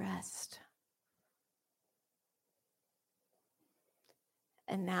make you rest.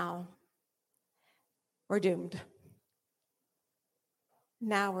 And now we're doomed.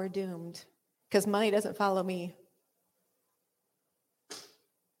 Now we're doomed because money doesn't follow me.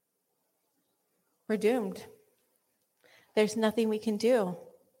 We're doomed. There's nothing we can do.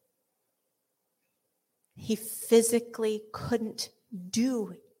 He physically couldn't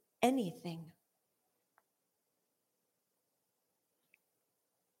do anything.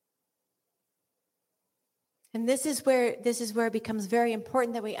 And this is where it becomes very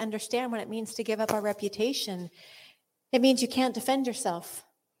important that we understand what it means to give up our reputation. It means you can't defend yourself.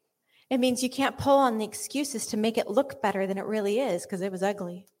 It means you can't pull on the excuses to make it look better than it really is because it was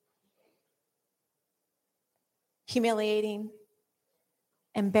ugly. Humiliating,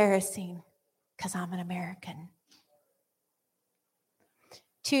 embarrassing, because I'm an American.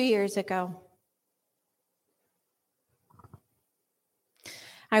 2 years ago,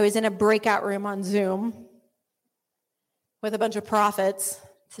 I was in a breakout room on Zoom with a bunch of prophets.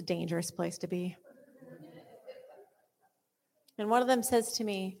 It's a dangerous place to be. And one of them says to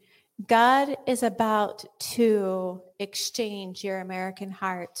me, God is about to exchange your American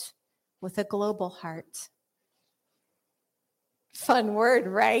heart with a global heart. Fun word,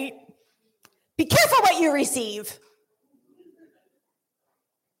 right? Be careful what you receive.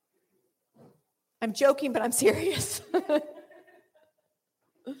 I'm joking, but I'm serious.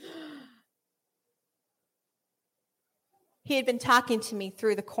 He had been talking to me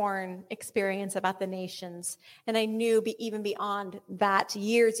through the corn experience about the nations. And I knew even beyond that,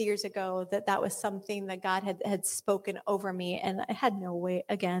 years ago, that was something that God had spoken over me. And I had no way,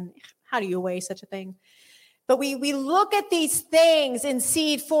 again, how do you weigh such a thing? But we look at these things in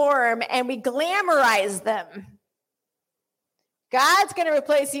seed form and we glamorize them. God's going to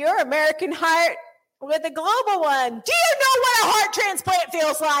replace your American heart with a global one. Do you know what a heart transplant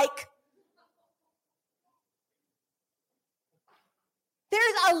feels like?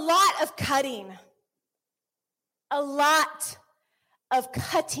 There's a lot of cutting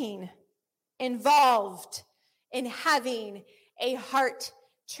involved in having a heart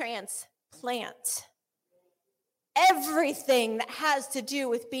transplant. Everything that has to do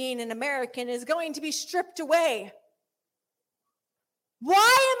with being an American is going to be stripped away. Why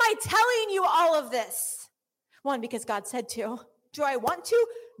am I telling you all of this? One, because God said to. Do I want to?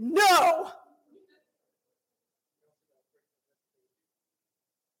 No.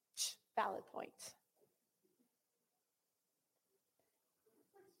 Valid point.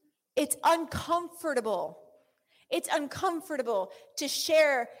 It's uncomfortable. It's uncomfortable to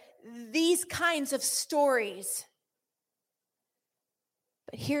share these kinds of stories.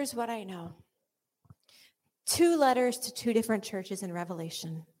 But here's what I know. 2 letters to 2 different churches in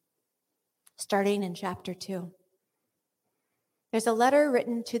Revelation, starting in chapter 2. There's a letter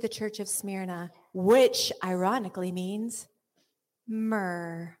written to the church of Smyrna, which ironically means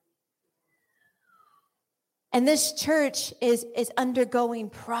myrrh. And this church is undergoing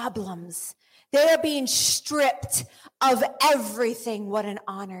problems. They are being stripped of everything. What an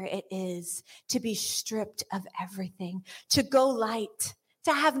honor it is to be stripped of everything, to go light,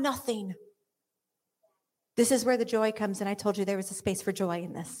 to have nothing. This is where the joy comes, and I told you there was a space for joy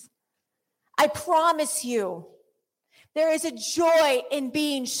in this. I promise you, there is a joy in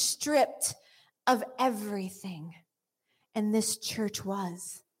being stripped of everything. And this church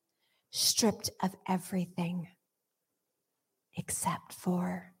was stripped of everything except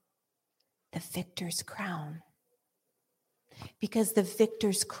for the victor's crown. Because the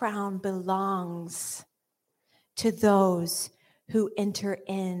victor's crown belongs to those who enter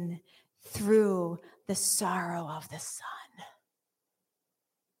in through the sorrow of the Son.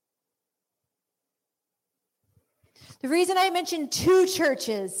 The reason I mentioned 2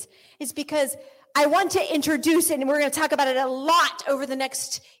 churches is because I want to introduce it, and we're going to talk about it a lot over the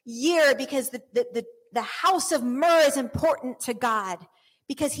next year, because the house of myrrh is important to God,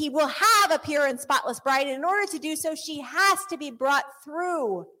 because he will have a pure and spotless bride. And in order to do so, she has to be brought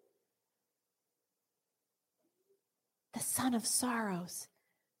through the Son of Sorrows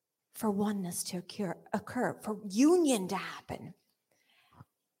for oneness to occur, for union to happen.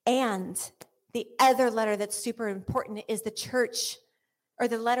 And the other letter that's super important is the church, or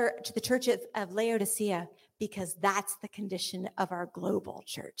the letter to the church of Laodicea, because that's the condition of our global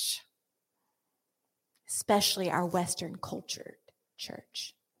church, especially our Western cultured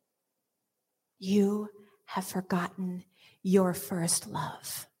church. You have forgotten your first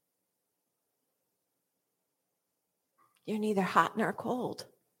love. You're neither hot nor cold.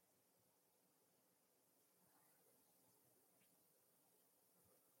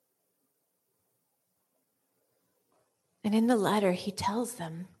 And in the letter, he tells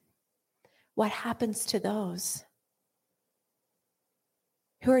them what happens to those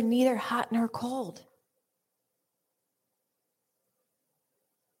who are neither hot nor cold.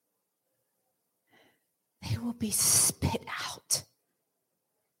 They will be spit out.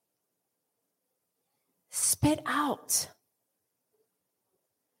 Spit out.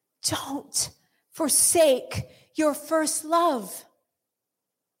 Don't forsake your first love.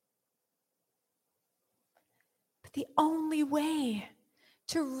 But the only way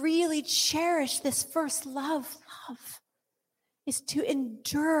to really cherish this first love is to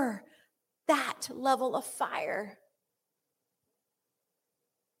endure that level of fire.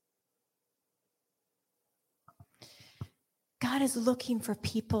 God is looking for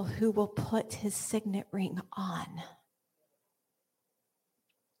people who will put his signet ring on.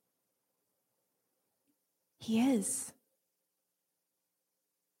 He is.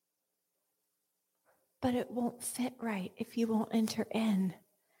 But it won't fit right if you won't enter in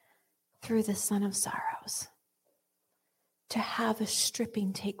through the Son of Sorrows to have a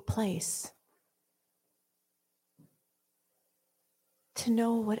stripping take place, to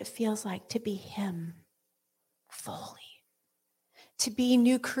know what it feels like to be him fully, to be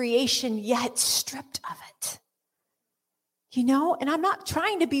new creation yet stripped of it. You know, and I'm not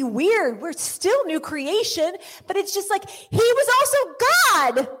trying to be weird. We're still new creation, but it's just like he was also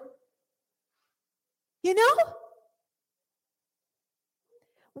God. You know?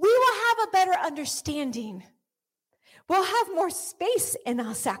 We will have a better understanding. We'll have more space in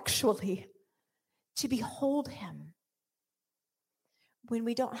us, actually, to behold him when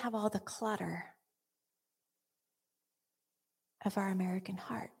we don't have all the clutter of our American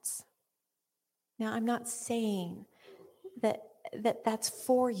hearts. Now, I'm not saying that's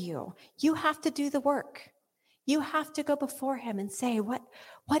for you. You have to do the work. You have to go before him and say, what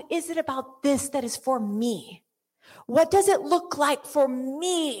is it about this that is for me? What does it look like for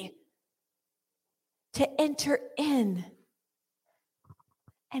me to enter in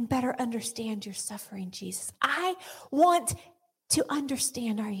and better understand your suffering, Jesus? I want to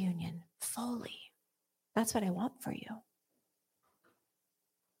understand our union fully. That's what I want for you.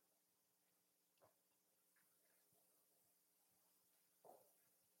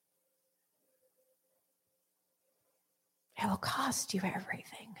 It will cost you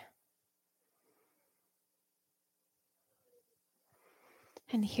everything.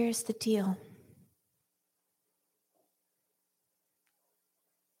 And here's the deal.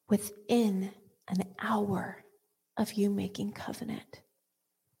 Within an hour of you making covenant,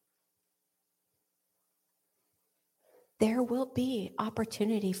 there will be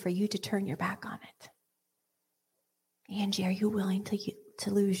opportunity for you to turn your back on it. Angie, are you willing to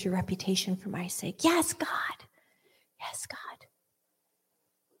lose your reputation for my sake? Yes, God. Yes, God.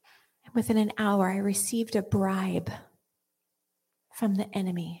 And within an hour, I received a bribe from the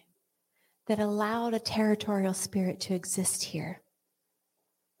enemy that allowed a territorial spirit to exist here.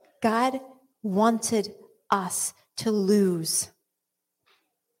 God wanted us to lose.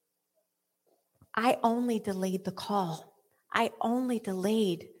 I only delayed the call. I only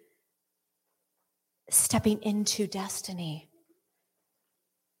delayed stepping into destiny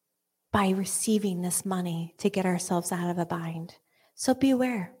by receiving this money to get ourselves out of a bind. So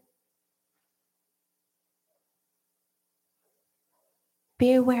beware.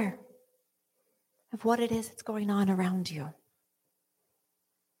 Be aware of what it is that's going on around you.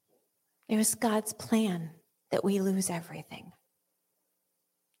 It was God's plan that we lose everything.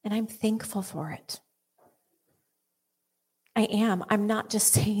 And I'm thankful for it. I am. I'm not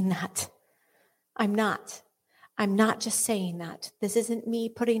just saying that. I'm not just saying that. This isn't me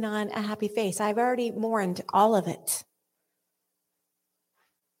putting on a happy face. I've already mourned all of it.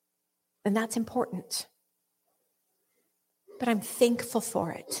 And that's important. But I'm thankful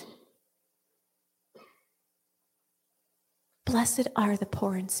for it. Blessed are the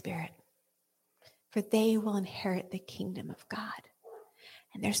poor in spirit, for they will inherit the kingdom of God.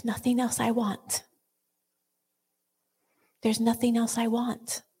 And there's nothing else I want. There's nothing else I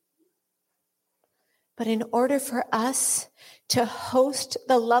want. But in order for us to host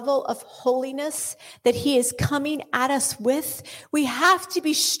the level of holiness that he is coming at us with, we have to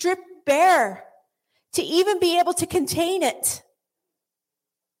be stripped bare to even be able to contain it.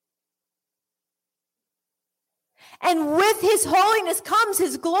 And with his holiness comes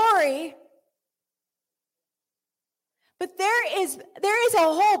his glory. But there is a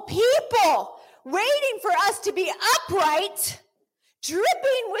whole people waiting for us to be upright,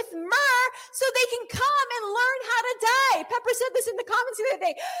 dripping with myrrh, so they can come and learn how to die. Pepper said this in the comments the other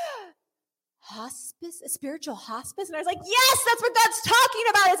day. Hospice, a spiritual hospice? And I was like, yes, that's what God's talking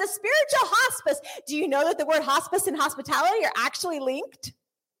about, is a spiritual hospice. Do you know that the word hospice and hospitality are actually linked?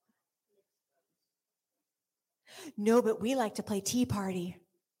 No, but we like to play tea party.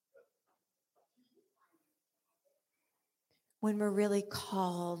 When we're really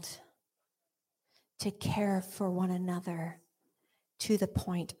called to care for one another to the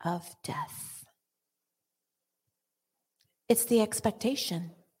point of death. It's the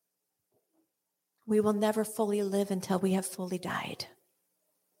expectation. We will never fully live until we have fully died.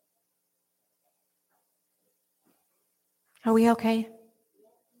 Are we okay?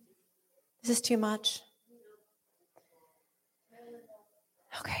 Is this too much?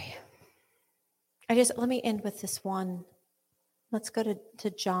 Okay. Let me end with this one. Let's go to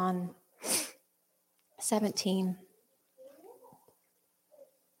John 17.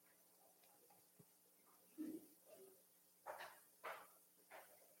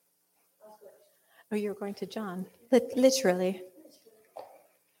 Oh, you're going to John. Literally.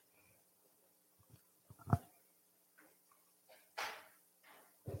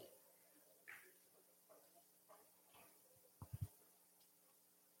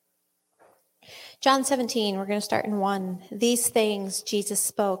 John 17, we're going to start in 1. These things Jesus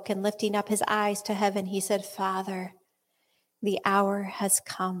spoke, and lifting up his eyes to heaven, he said, Father, the hour has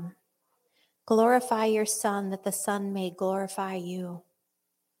come. Glorify your Son, that the Son may glorify you.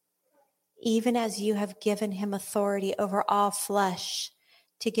 Even as you have given him authority over all flesh,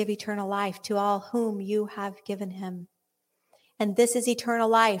 to give eternal life to all whom you have given him. And this is eternal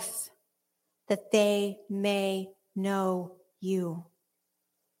life, that they may know you,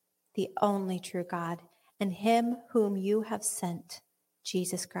 the only true God, and him whom you have sent,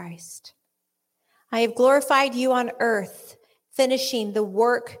 Jesus Christ. I have glorified you on earth, finishing the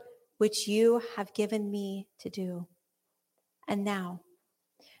work which you have given me to do. And now,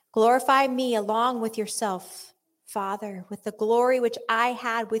 glorify me along with yourself, Father, with the glory which I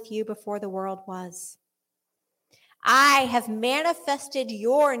had with you before the world was. I have manifested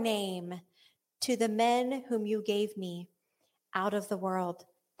your name to the men whom you gave me out of the world.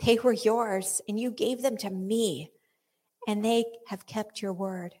 They were yours, and you gave them to me, and they have kept your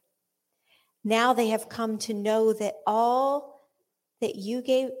word. Now they have come to know that all that you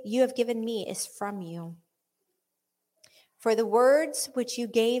have given me is from you. For the words which you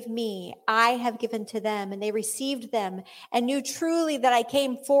gave me, I have given to them, and they received them, and knew truly that I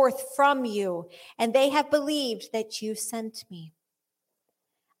came forth from you, and they have believed that you sent me.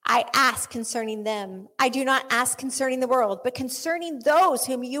 I ask concerning them. I do not ask concerning the world, but concerning those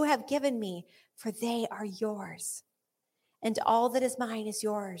whom you have given me, for they are yours. And all that is mine is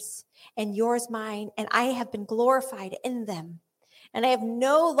yours, and yours mine, and I have been glorified in them. And I have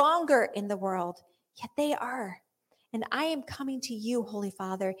no longer in the world, yet they are. And I am coming to you, Holy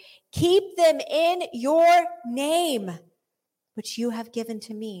Father. Keep them in your name, which you have given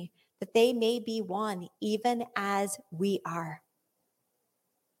to me, that they may be one, even as we are.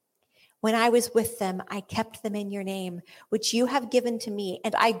 When I was with them, I kept them in your name, which you have given to me,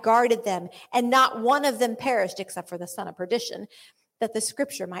 and I guarded them, and not one of them perished except for the son of perdition, that the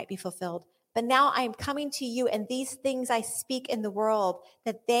scripture might be fulfilled. But now I am coming to you, and these things I speak in the world,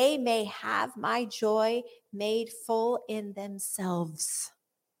 that they may have my joy made full in themselves.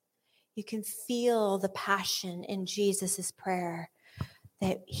 You can feel the passion in Jesus' prayer,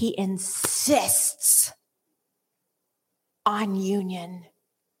 that he insists on union.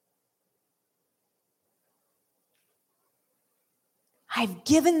 I've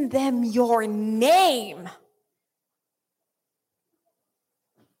given them your name.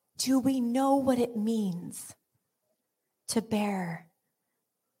 Do we know what it means to bear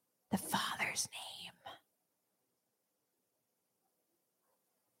the Father's name?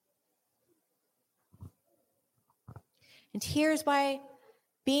 And here's why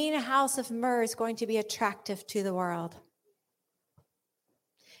being a house of myrrh is going to be attractive to the world.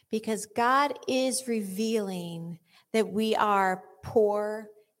 Because God is revealing that we are poor,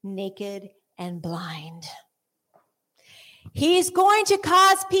 naked, and blind. He's going to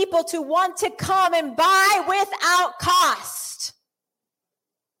cause people to want to come and buy without cost.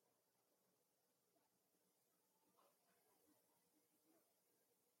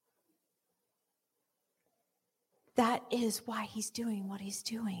 That is why he's doing what he's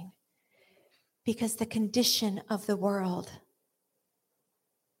doing. Because the condition of the world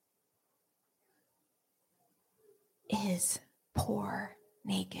is poor,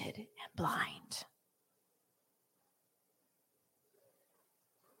 naked, and blind.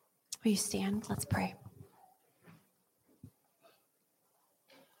 Will you stand? Let's pray.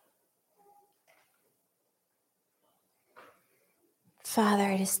 Father,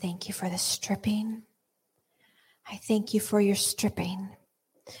 I just thank you for the stripping. I thank you for your stripping.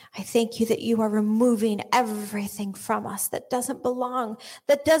 I thank you that you are removing everything from us that doesn't belong,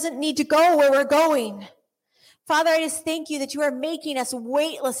 that doesn't need to go where we're going. Father, I just thank you that you are making us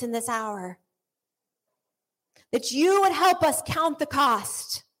weightless in this hour. That you would help us count the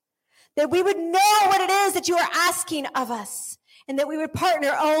cost. That we would know what it is that you are asking of us. And that we would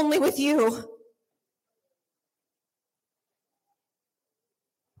partner only with you.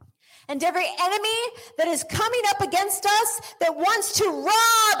 And every enemy that is coming up against us that wants to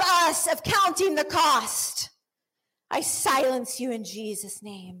rob us of counting the cost, I silence you in Jesus'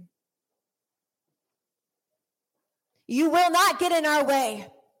 name. You will not get in our way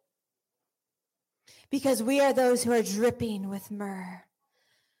because we are those who are dripping with myrrh.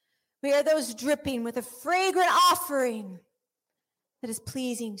 We are those dripping with a fragrant offering that is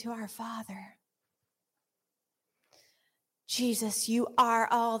pleasing to our Father. Jesus, you are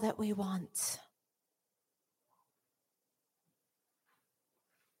all that we want.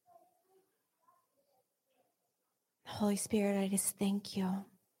 Holy Spirit, I just thank you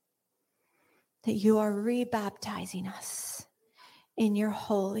that you are rebaptizing us in your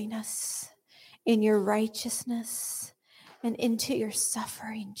holiness, in your righteousness, and into your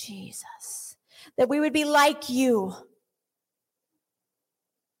suffering, Jesus. That we would be like you.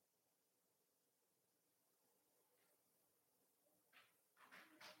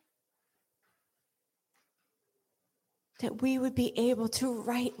 That we would be able to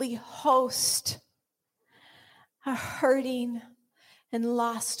rightly host a hurting and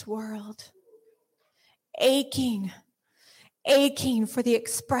lost world, aching for the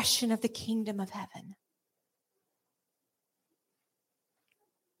expression of the kingdom of heaven.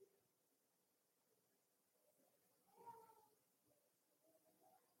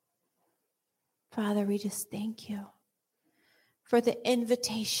 Father, we just thank you for the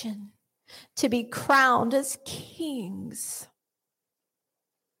invitation to be crowned as kings.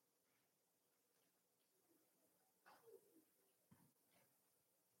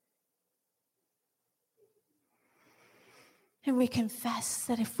 And we confess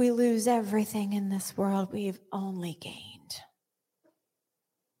that if we lose everything in this world, we've only gained.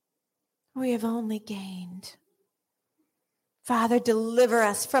 We have only gained. Father, deliver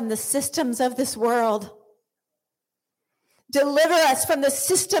us from the systems of this world. Deliver us from the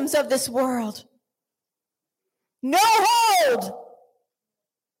systems of this world. No hold.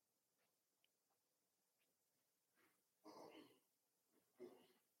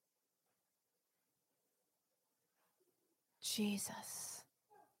 Jesus,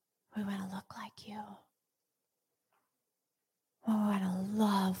 we want to look like you. We want to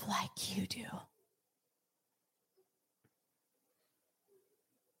love like you do.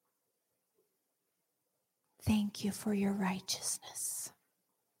 Thank you for your righteousness.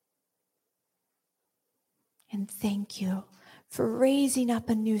 And thank you for raising up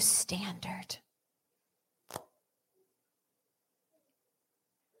a new standard.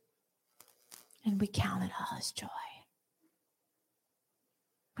 And we count it all as joy.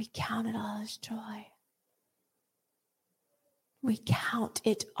 We count it all as joy. We count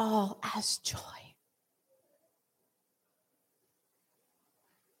it all as joy.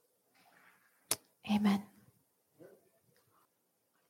 Amen.